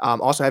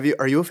 Also,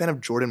 are you a fan of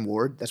Jordan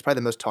Ward? That's probably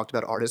the most talked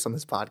about artist on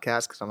this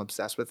podcast because I'm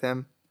obsessed with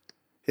him.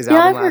 His Yeah,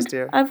 album I've heard last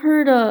year. I've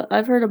heard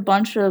I've heard a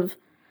bunch of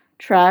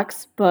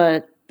tracks,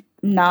 but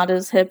not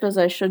as hip as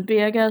I should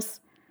be, I guess.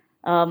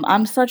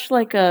 I'm such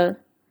like a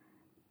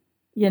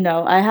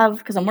I have,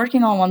 because I'm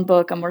working on one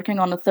book, I'm working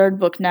on a third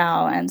book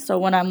now, and so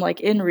when I'm like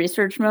in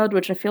research mode,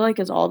 which I feel like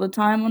is all the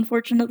time,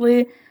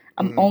 unfortunately,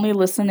 I'm Hmm. only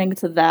listening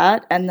to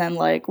that and then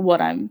like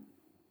what I'm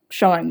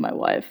showing my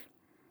wife.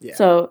 Yeah,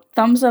 So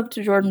thumbs up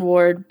to Jordan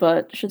Ward,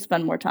 but should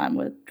spend more time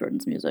with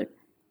Jordan's music.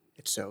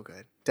 it's so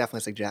good.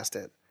 Definitely suggest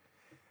it.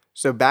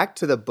 So back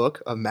to the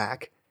book of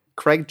Mac.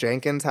 Craig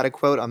Jenkins had a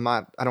quote.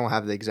 I don't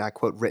have the exact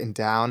quote written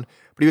down,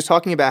 but he was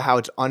talking about how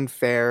it's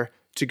unfair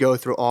to go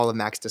through all of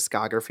Mac's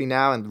discography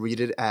now and read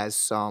it as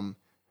some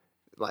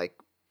like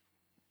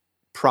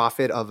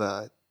prophet of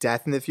a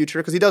death in the future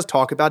because he does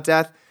talk about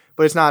death,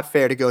 but it's not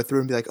fair to go through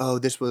and be like, oh,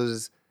 this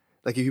was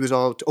like he was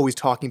always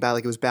talking about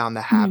like it was bound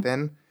to Mhm.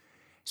 happen.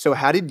 So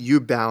how did you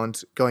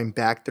balance going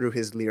back through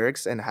his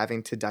lyrics and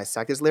having to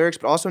dissect his lyrics,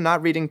 but also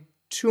not reading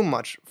too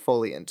much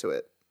fully into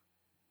it?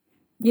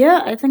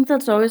 Yeah, I think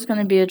that's always going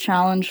to be a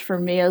challenge for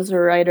me as a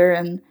writer,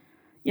 and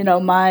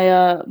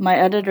my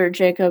editor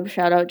Jacob,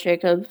 shout out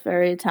Jacob,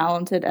 very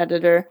talented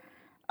editor.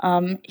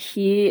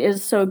 He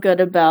is so good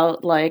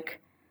about like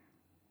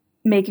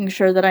making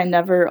sure that I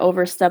never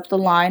overstep the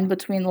line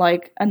between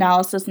like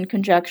analysis and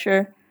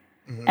conjecture,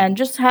 Hmm. and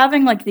just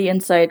having like the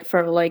insight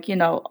for like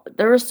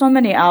there were so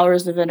many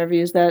hours of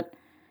interviews that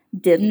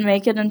didn't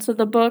make it into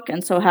the book,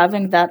 and so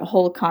having that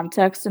whole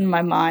context in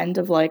my mind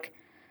of like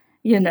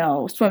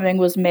swimming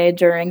was made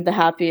during the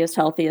happiest,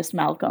 healthiest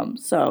Malcolm.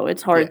 So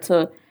it's hard Yeah,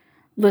 to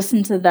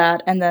listen to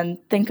that and then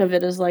think of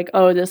it as like,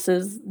 oh, this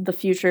is the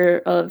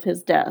future of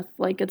his death.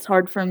 Like it's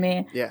hard for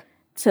me yeah,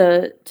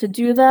 to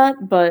do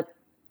that, but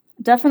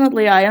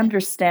definitely I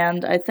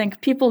understand. I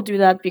think people do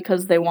that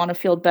because they want to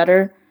feel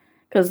better,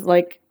 because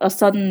like a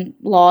sudden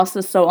loss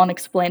is so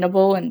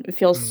unexplainable and it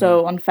feels hmm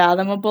so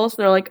unfathomable. So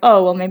they're like,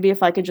 oh, well, maybe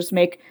if I could just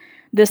make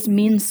this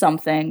mean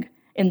something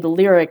in the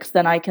lyrics,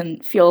 then I can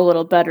feel a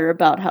little better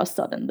about how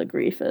sudden the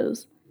grief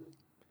is.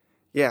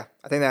 Yeah,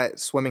 I think that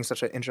swimming's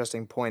such an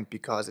interesting point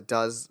because it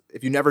does.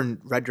 If you never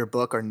read your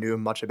book or knew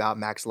much about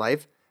Mac's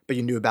life, but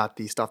you knew about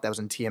the stuff that was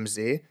in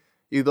TMZ,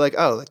 you'd be like,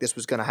 oh, like this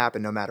was gonna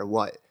happen no matter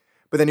what.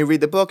 But then you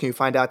read the book and you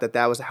find out that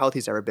that was the health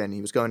he's ever been.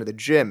 He was going to the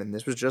gym, and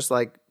this was just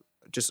like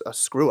just a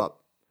screw up.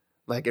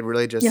 Like it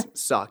really Yeah. just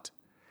sucked.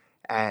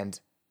 And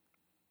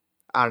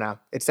I don't know.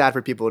 It's sad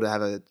for people to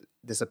have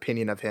this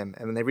opinion of him,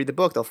 and when they read the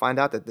book, they'll find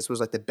out that this was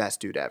like the best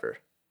dude ever.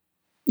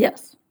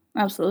 Yes,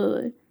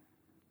 absolutely.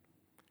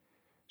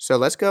 So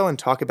let's go and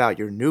talk about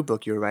your new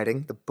book you're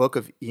writing, the Book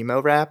of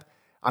Emo Rap.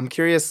 I'm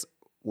curious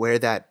where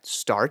that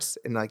starts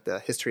in like the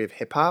history of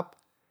hip hop.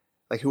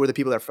 Like who are the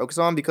people that are focused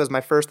on? Because my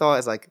first thought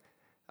is like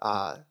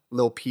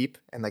Lil Peep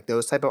and like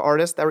those type of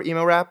artists that were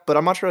emo rap. But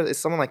I'm not sure is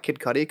someone like Kid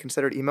Cudi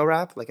considered emo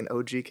rap, like an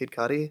OG Kid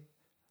Cudi?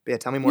 But yeah,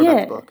 tell me more about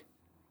the Yeah. book.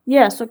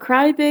 Yeah, so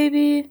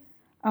Crybaby,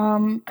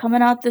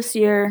 coming out this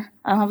year.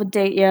 I don't have a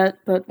date yet,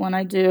 but when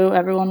I do,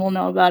 everyone will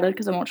know about it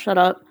because I won't shut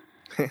up.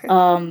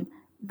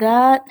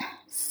 That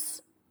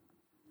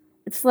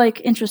it's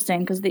like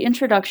interesting because the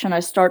introduction I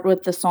start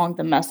with the song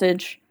The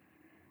Message,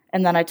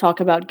 and then I talk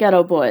about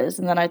Ghetto Boys,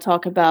 and then I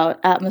talk about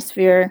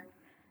Atmosphere,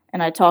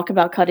 and I talk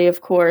about Cuddy,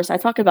 of course. I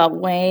talk about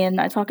Wayne.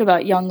 I talk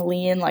about Young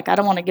Lean. Like I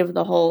don't want to give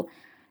the whole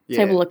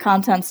Yeah. table of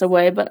contents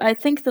away, but I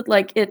think that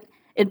like it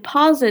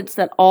posits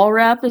that all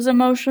rap is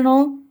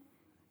emotional,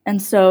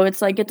 and so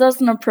it's like it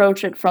doesn't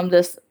approach it from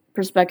this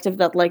perspective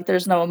that like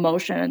there's no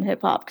emotion in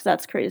hip hop because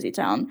that's crazy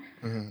town.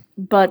 Hmm.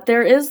 But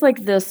there is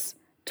like this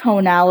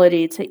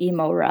tonality to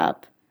emo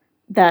rap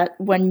that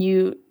when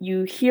you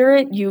hear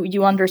it,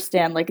 you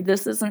understand like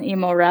this is an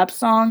emo rap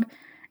song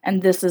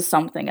and this is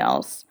something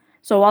else.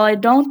 So while I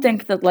don't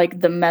think that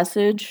like the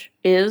message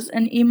is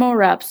an emo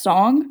rap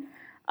song,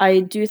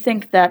 I do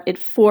think that it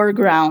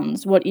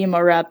foregrounds what emo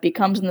rap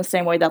becomes in the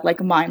same way that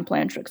like Mind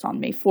Playing Tricks on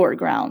Me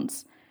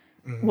foregrounds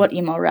Hmm. what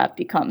emo rap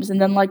becomes.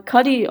 And then like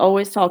Cuddy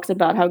always talks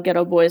about how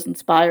Ghetto Boys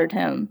inspired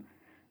him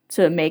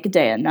to make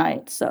Day and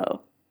Night.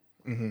 So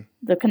Hmm.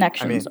 the I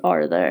connections mean,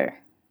 are there.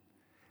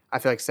 I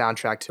feel like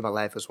Soundtrack to My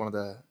Life was one of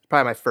the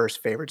probably my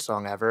first favorite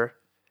song ever.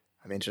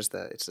 I mean, it's just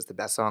the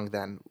best song.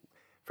 Then,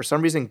 for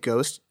some reason,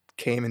 Ghost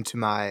came into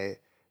my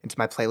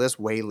playlist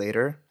way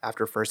later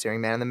after first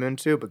hearing Man in the Moon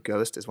too. But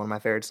Ghost is one of my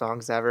favorite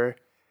songs ever.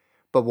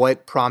 But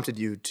what prompted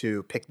you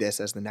to pick this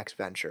as the next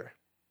venture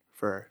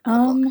for a book?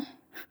 Um,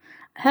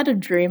 I had a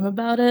dream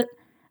about it.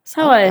 It's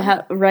how I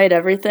Okay. write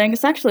everything.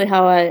 It's actually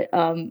how I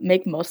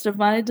make most of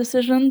my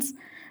decisions.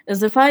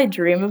 Is if I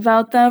dream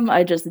about them,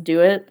 I just do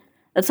it.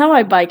 That's how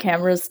I buy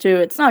cameras too.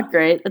 It's not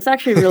great. It's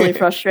actually really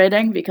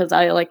frustrating because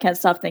I like can't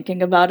stop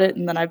thinking about it,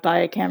 and then I buy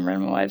a camera,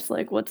 and my wife's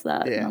like, "What's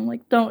that?" And Yeah. I'm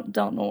like,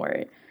 "Don't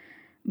worry."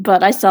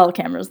 But I sell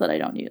cameras that I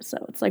don't use, so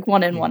it's like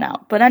one in, one Mhm.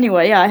 out. But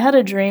anyway, yeah, I had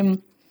a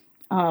dream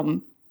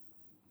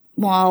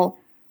while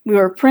we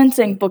were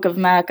printing Book of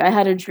Mac. I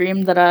had a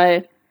dream that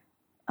I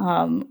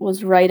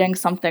was writing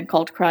something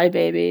called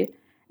Crybaby.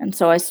 And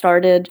so I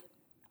started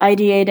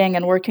ideating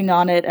and working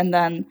on it. And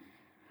then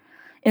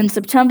in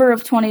September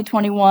of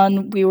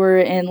 2021, we were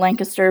in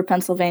Lancaster,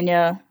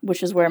 Pennsylvania,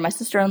 which is where my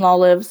sister in law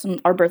lives.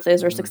 And our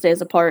birthdays are Mhm. 6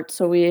 days apart.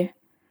 So we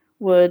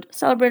would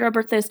celebrate our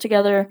birthdays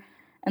together.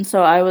 And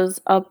so I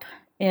was up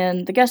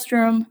in the guest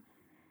room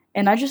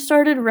and I just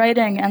started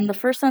writing. And the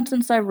first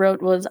sentence I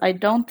wrote was, I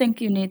don't think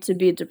you need to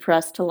be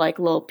depressed to like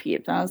Lil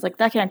Peep. And I was like,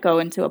 that can't go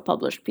into a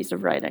published piece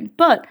of writing.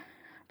 But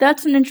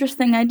that's an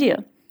interesting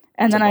idea.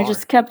 And It's a then I bar.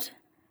 just kept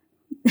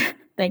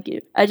thank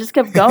you. I just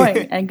kept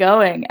going and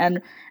going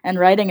and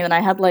writing and then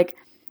I had like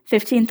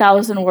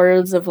 15,000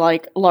 words of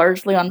like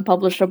largely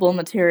unpublishable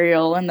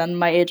material and then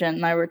my agent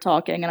and I were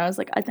talking and I was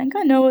like I think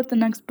I know what the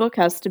next book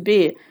has to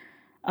be.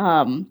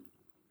 And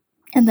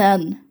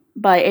then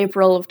by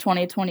April of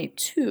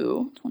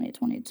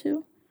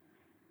 2022,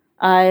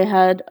 I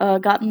had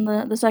gotten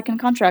the second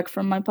contract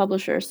from my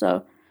publisher.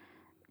 So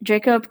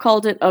Jacob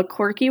called it a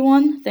quirky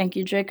one. Thank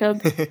you,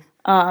 Jacob.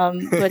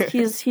 But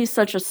he's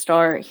such a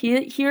star.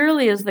 He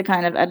really is the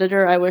kind of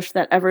editor I wish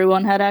that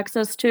everyone had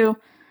access to.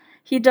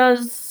 He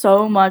does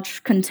so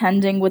much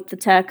contending with the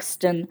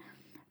text and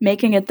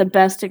making it the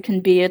best it can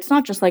be. It's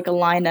not just like a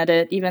line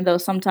edit, even though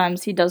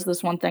sometimes he does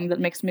this one thing that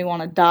makes me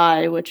want to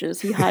die, which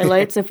is he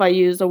highlights if I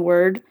use a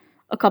word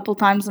a couple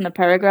times in a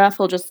paragraph,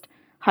 he'll just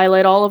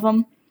highlight all of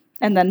them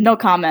and then no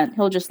comment.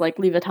 He'll just like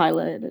leave it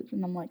highlighted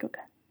and I'm like,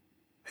 "Okay.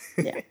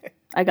 Yeah.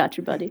 I got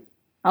you, buddy.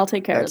 I'll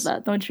take care of That's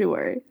that. Don't you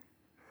worry."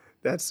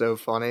 That's so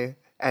funny.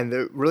 And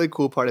the really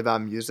cool part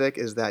about music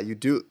is that you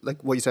do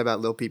like what you said about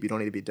Lil Peep. You don't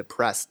need to be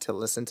depressed to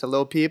listen to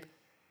Lil Peep.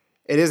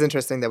 It is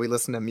interesting that we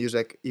listen to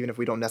music even if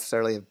we don't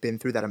necessarily have been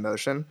through that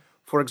emotion.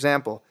 For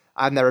example,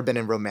 I've never been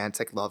in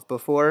romantic love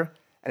before,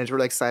 and it's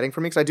really exciting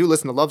for me because I do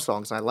listen to love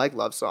songs and I like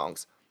love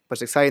songs. But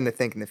it's exciting to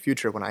think in the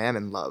future when I am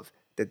in love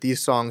that these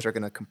songs are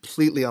going to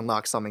completely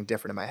unlock something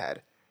different in my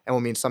head and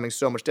will mean something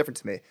so much different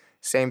to me.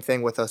 Same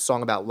thing with a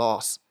song about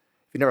loss.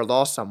 If you never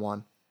lost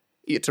someone,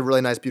 it's a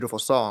really nice, beautiful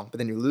song, but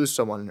then you lose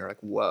someone and you're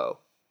like, whoa,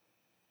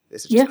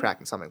 this is just Yeah.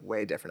 cracking something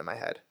way different in my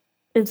head.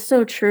 It's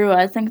so true.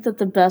 I think that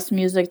the best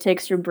music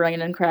takes your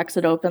brain and cracks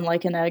it open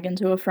like an egg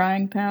into a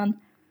frying pan.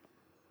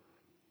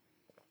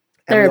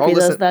 And we all Therapy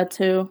does listen. that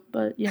too,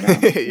 but you know,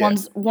 Yeah.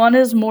 one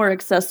is more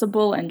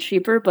accessible and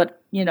cheaper,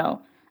 but you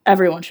know,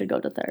 everyone should go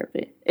to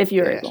therapy if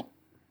you're Yeah. able.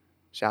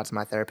 Shout out to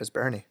my therapist,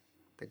 Bernie,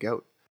 the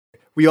goat.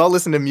 We all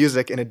listen to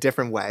music in a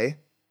different way.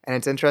 And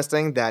it's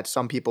interesting that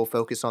some people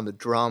focus on the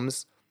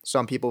drums,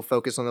 some people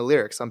focus on the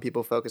lyrics, some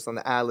people focus on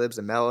the ad libs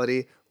and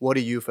melody. What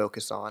do you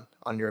focus on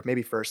your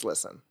maybe first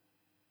listen?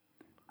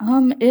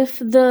 If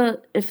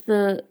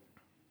the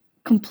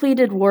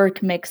completed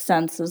work makes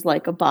sense as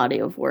like a body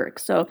of work.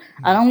 So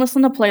I don't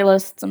listen to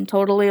playlists. I'm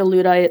totally a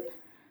Luddite.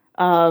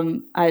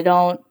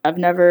 I've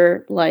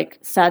never like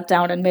sat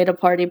down and made a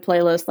party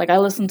playlist. Like I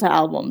listen to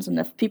albums, and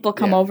if people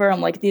come Yeah. over, I'm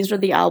like, these are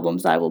the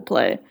albums I will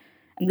play,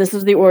 and this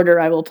is the order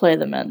I will play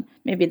them in.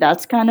 Maybe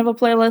that's kind of a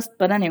playlist,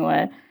 but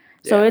anyway.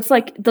 So Yeah. it's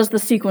like, does the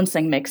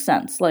sequencing make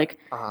sense? Like,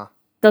 Uh huh.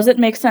 does it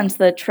make sense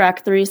that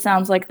track 3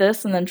 sounds like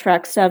this and then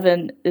track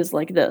 7 is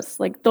like this?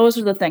 Like, those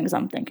are the things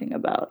I'm thinking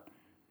about.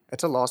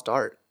 It's a lost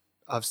art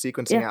of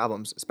sequencing Yeah.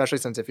 albums, especially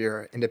since if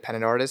you're an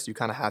independent artist, you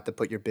kind of have to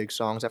put your big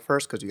songs at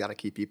first because you got to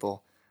keep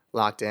people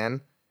locked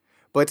in.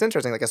 But it's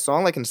interesting, like a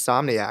song like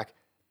Insomniac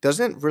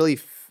doesn't really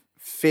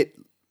fit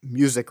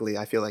musically,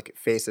 I feel like,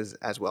 Faces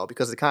as well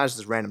because it kind of just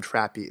this random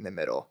trap beat in the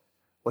middle.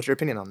 What's your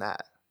opinion on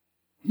that?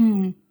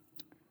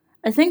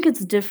 I think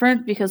it's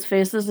different because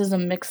Faces is a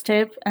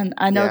mixtape, and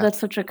I know Yeah. that's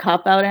such a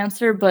cop out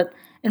answer, but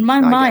in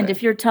my No, I get mind, it.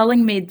 if you're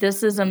telling me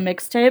this is a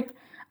mixtape,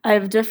 I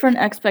have different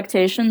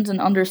expectations and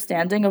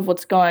understanding of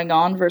what's going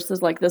on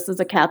versus like this is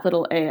a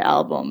capital A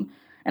album.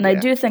 And I Yeah.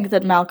 do think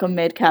that Malcolm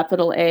made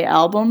capital A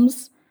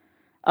albums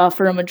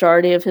for a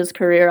majority of his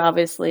career.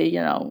 Obviously, you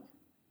know,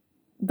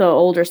 the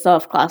older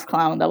stuff, Class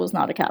Clown, that was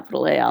not a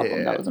capital A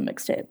album, that Yeah. was a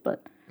mixtape.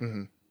 But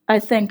Mm-hmm. I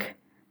think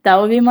that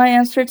would be my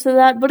answer to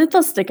that, but it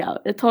does stick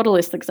out. It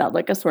totally sticks out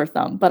like a sore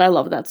thumb, but I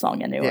love that song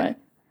Yeah. anyway.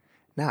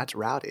 Nah, it's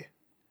rowdy.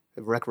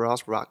 Rick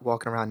Ross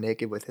walking around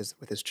naked with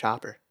his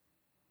chopper.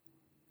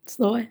 It's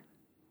the way.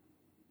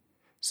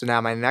 So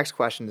now my next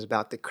question is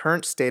about the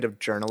current state of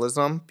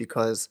journalism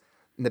because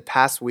in the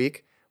past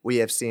week we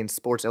have seen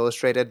Sports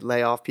Illustrated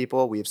lay off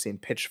people, we have seen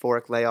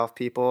Pitchfork lay off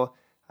people.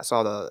 I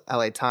saw the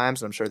LA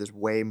Times, and I'm sure there's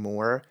way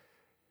more.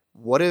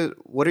 What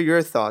are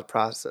your thought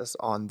process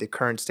on the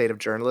current state of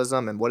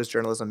journalism and what does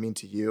journalism mean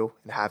to you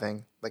and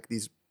having like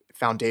these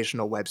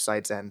foundational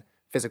websites and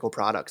physical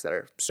products that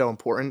are so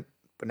important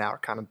but now are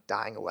kind of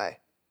dying away?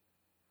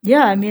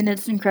 Yeah, I mean,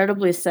 it's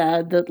incredibly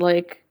sad that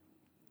like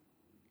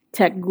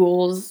tech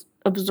ghouls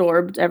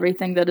absorbed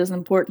everything that is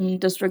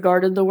important,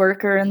 disregarded the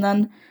worker, and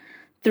then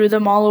threw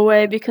them all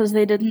away because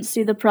they didn't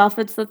see the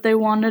profits that they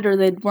wanted or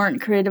they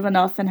weren't creative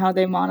enough in how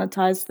they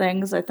monetize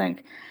things. I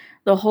think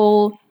the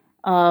whole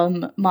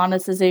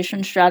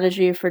monetization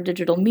strategy for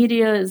digital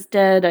media is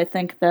dead. I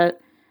think that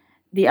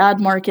the ad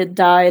market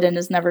died and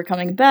is never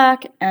coming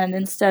back. And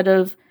instead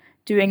of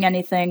doing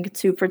anything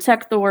to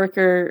protect the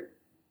worker,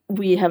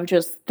 we have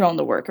just thrown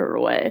the worker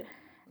away.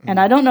 And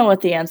I Mm, don't know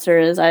what the answer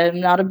is. I am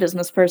not a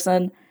business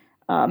person.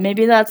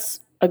 Maybe that's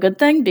a good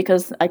thing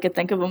because I could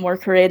think of a more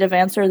creative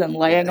answer than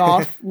laying yeah.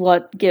 off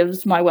what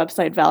gives my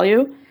website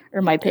value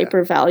or my Yeah.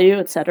 paper value,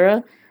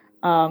 etc.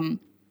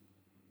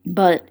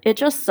 But it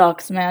just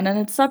sucks, man. And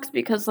it sucks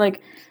because,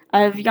 like,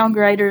 I have young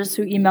writers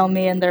who email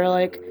me and they're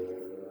like,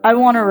 I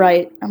want to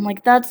write. I'm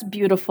like, that's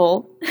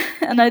beautiful.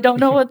 And I don't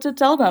know what to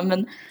tell them.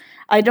 And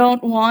I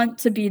don't want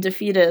to be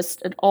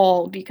defeatist at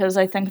all because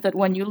I think that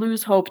when you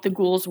lose hope, the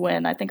ghouls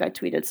win. I think I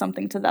tweeted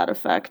something to that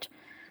effect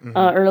Hmm.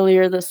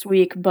 earlier this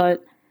week.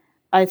 But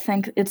I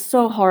think it's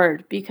so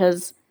hard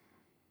because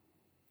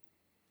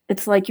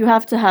it's like you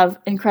have to have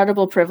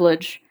incredible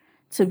privilege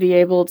to be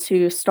able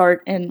to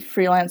start in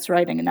freelance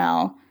writing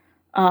now.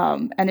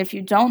 And if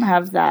you don't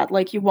have that,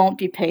 like you won't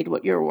be paid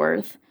what you're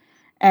worth.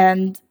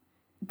 And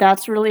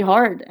that's really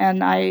hard.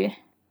 And I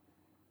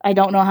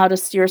don't know how to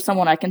steer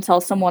someone. I can tell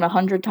someone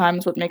 100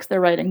 times what makes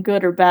their writing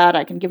good or bad.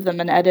 I can give them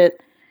an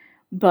edit,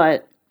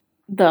 but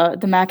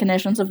the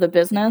machinations of the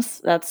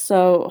business, that's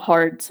so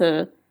hard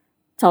to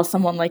tell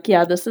someone like,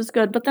 yeah, this is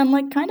good. But then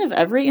like kind of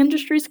every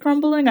industry's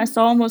crumbling. I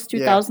saw almost Yeah.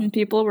 2,000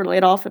 people were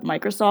laid off at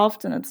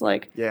Microsoft, and it's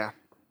like Yeah.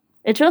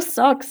 it just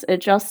sucks. It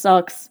just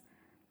sucks.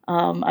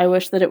 I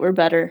wish that it were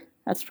better.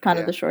 That's kind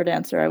of Yeah. the short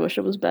answer. I wish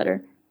it was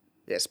better.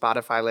 Yeah,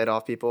 Spotify laid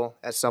off people.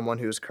 As someone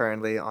who's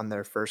currently on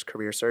their first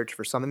career search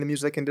for some in the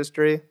music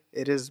industry,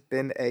 it has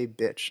been a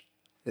bitch.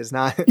 It has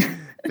not,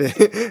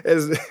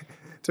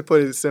 to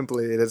put it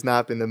simply, it has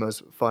not been the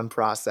most fun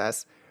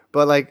process.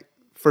 But like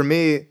for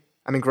me,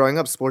 I mean, growing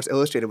up, Sports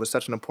Illustrated was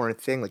such an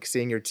important thing. Like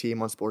seeing your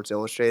team on Sports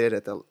Illustrated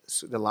at the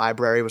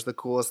library was the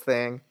coolest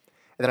thing.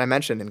 And then I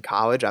mentioned in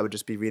college, I would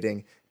just be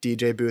reading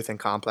DJ Booth and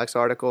Complex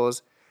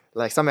articles.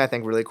 Like something I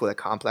think really cool that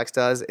Complex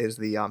does is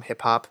the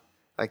hip hop,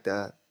 like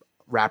the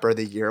Rapper of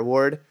the Year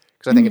award,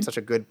 because I think it's Mhm. such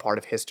a good part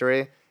of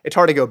history. It's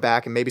hard to go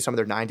back and maybe some of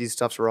their 90s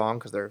stuff's wrong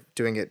because they're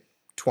doing it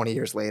 20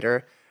 years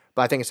later.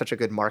 But I think it's such a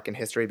good mark in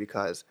history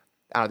because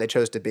I don't know, they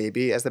chose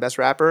DaBaby as the best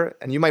rapper.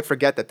 And you might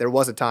forget that there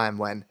was a time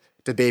when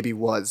DaBaby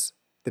was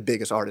the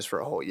biggest artist for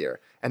a whole year.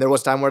 And there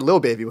was a time where Lil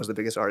Baby was the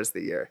biggest artist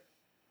of the year.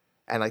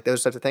 And like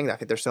those types of things, I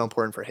think they're so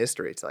important for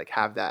history to like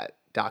have that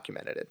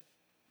documented it.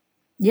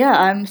 Yeah,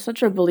 I'm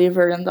such a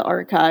believer in the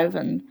archive,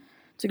 and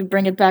to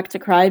bring it back to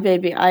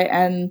Crybaby, I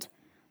end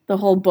the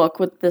whole book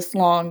with this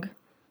long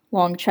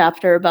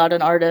chapter about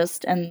an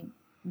artist and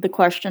the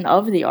question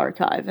of the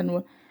archive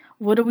and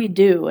what do we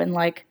do and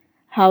like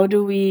how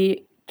do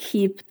we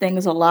keep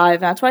things alive.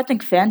 And that's why I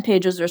think fan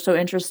pages are so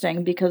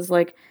interesting because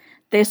like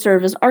they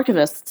serve as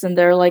archivists and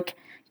they're like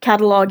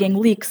cataloging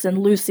leaks and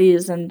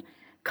loosies and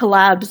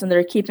collabs and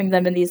they're keeping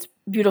them in these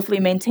beautifully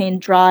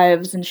maintained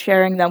drives and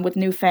sharing them with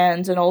new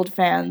fans and old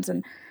fans,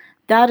 and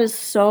that is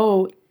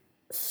so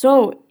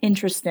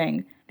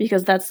interesting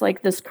because that's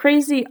like this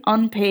crazy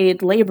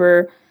unpaid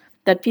labor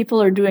that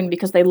people are doing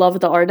because they love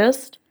the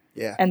artist.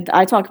 Yeah. And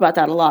I talk about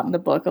that a lot in the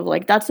book of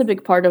like that's a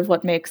big part of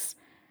what makes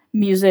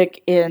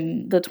music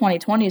in the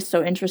 2020s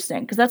so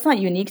interesting because that's not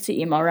unique to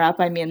emo rap.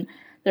 I mean,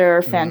 there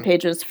are fan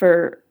pages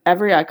for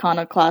every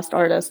iconoclast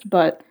artist,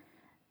 but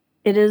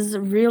it is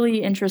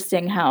really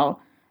interesting how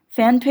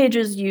fan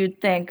pages you'd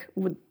think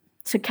would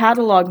to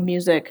catalog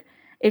music,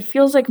 it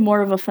feels like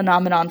more of a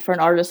phenomenon for an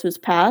artist who's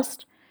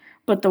passed,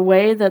 but the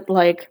way that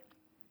like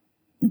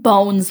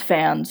Bones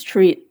fans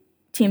treat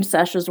Team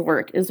Sesh's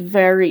work is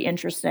very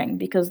interesting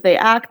because they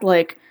act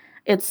like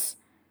it's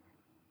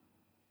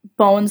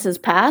Bones has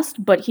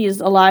passed, but he's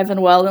alive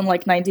and well and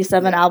like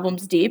 97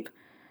 albums deep,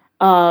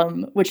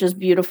 which is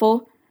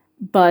beautiful.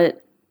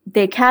 But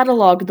they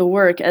catalog the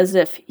work as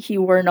if he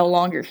were no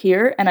longer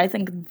here, and I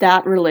think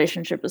that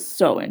relationship is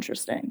so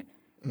interesting.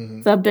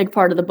 So a big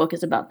part of the book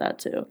is about that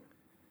too.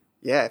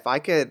 Yeah, if I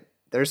could,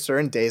 there's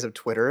certain days of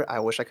Twitter I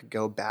wish I could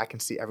go back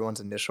and see everyone's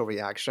initial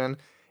reaction.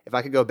 If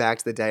I could go back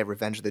to the day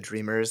Revenge of the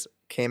Dreamers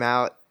came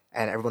out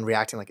and everyone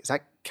reacting like, is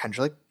that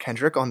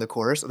Kendrick on the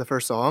chorus of the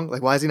first song?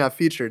 Like, why is he not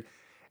featured?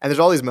 And there's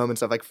all these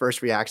moments of like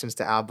first reactions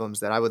to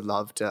albums that I would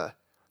love to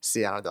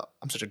see. I don't know,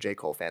 I'm such a J.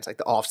 Cole fan. It's like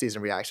the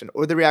off-season reaction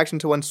or the reaction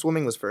to when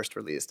Swimming was first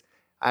released.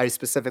 I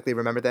specifically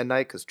remember that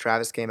night because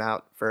Travis came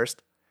out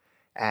first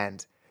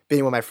and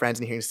being with my friends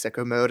and hearing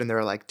Sicko Mode and they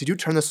were like, did you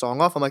turn the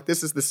song off? I'm like,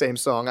 this is the same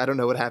song. I don't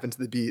know what happened to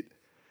the beat.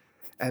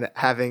 And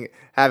having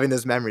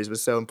those memories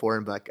was so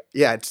important. But like,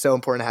 yeah, it's so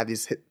important to have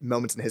these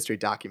moments in history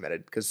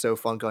documented because it's so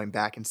fun going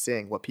back and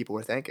seeing what people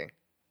were thinking.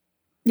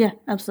 Yeah,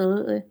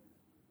 absolutely.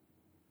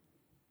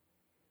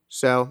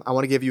 So I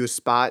want to give you a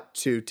spot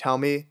to tell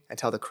me and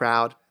tell the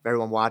crowd,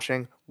 everyone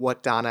watching,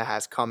 what Donna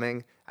has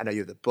coming. I know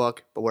you have the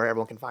book, but where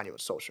everyone can find you on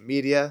social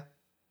media.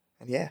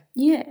 And yeah.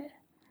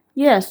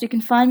 Yeah, so you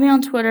can find me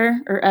on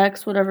Twitter or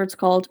X, whatever it's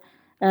called,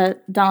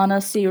 at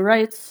Donna C.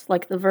 Writes,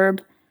 like the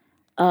verb.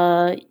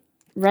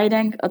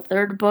 Writing a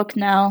third book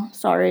now,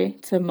 sorry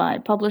to my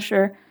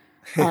publisher,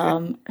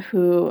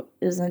 who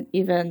isn't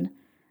even,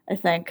 I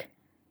think,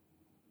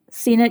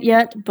 seen it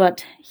yet,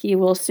 but he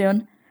will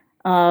soon.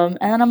 And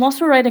then I'm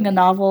also writing a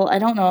novel. I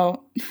don't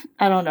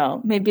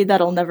know. Maybe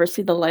that'll never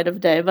see the light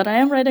of day, but I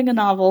am writing a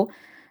novel,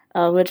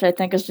 which I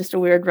think is just a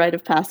weird rite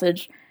of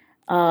passage.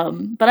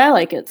 But I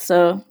like it,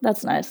 so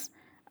that's nice.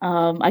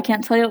 I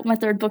can't tell you what my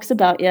third book's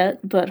about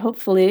yet, but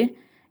hopefully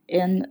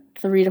in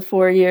 3 to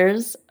 4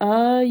 years,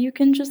 you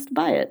can just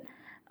buy it.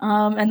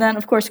 And then,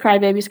 of course,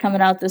 Crybaby's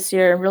coming out this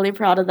year. I'm really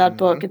proud of that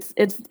book.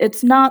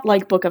 It's not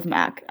like Book of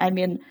Mac. I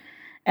mean,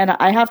 and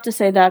I have to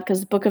say that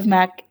because Book of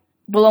Mac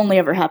will only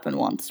ever happen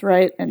once,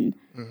 right? And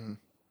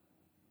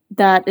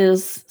that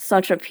is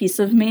such a piece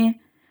of me.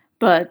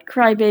 But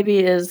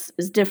Crybaby is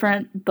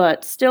different,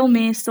 but still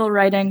me, still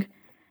writing.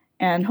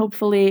 And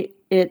hopefully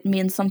it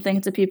means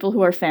something to people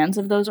who are fans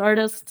of those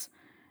artists.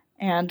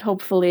 And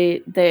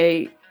hopefully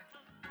they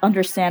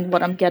understand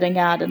what I'm getting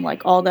at and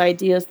like all the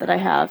ideas that I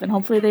have. And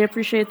hopefully they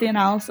appreciate the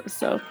analysis.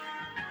 So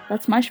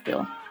that's my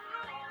spiel.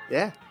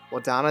 Yeah. Well,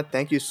 Donna,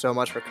 thank you so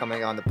much for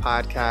coming on the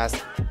podcast.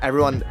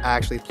 Everyone,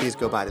 actually, please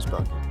go buy this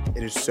book.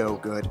 It is so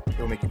good. It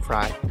will make you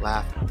cry,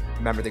 laugh,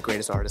 remember the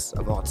greatest artists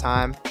of all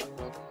time.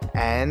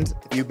 And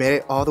if you made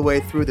it all the way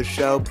through the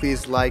show,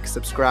 please like,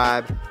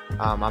 subscribe.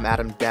 I'm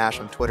Adam Dash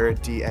on Twitter,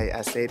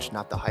 DASH,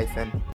 not the hyphen.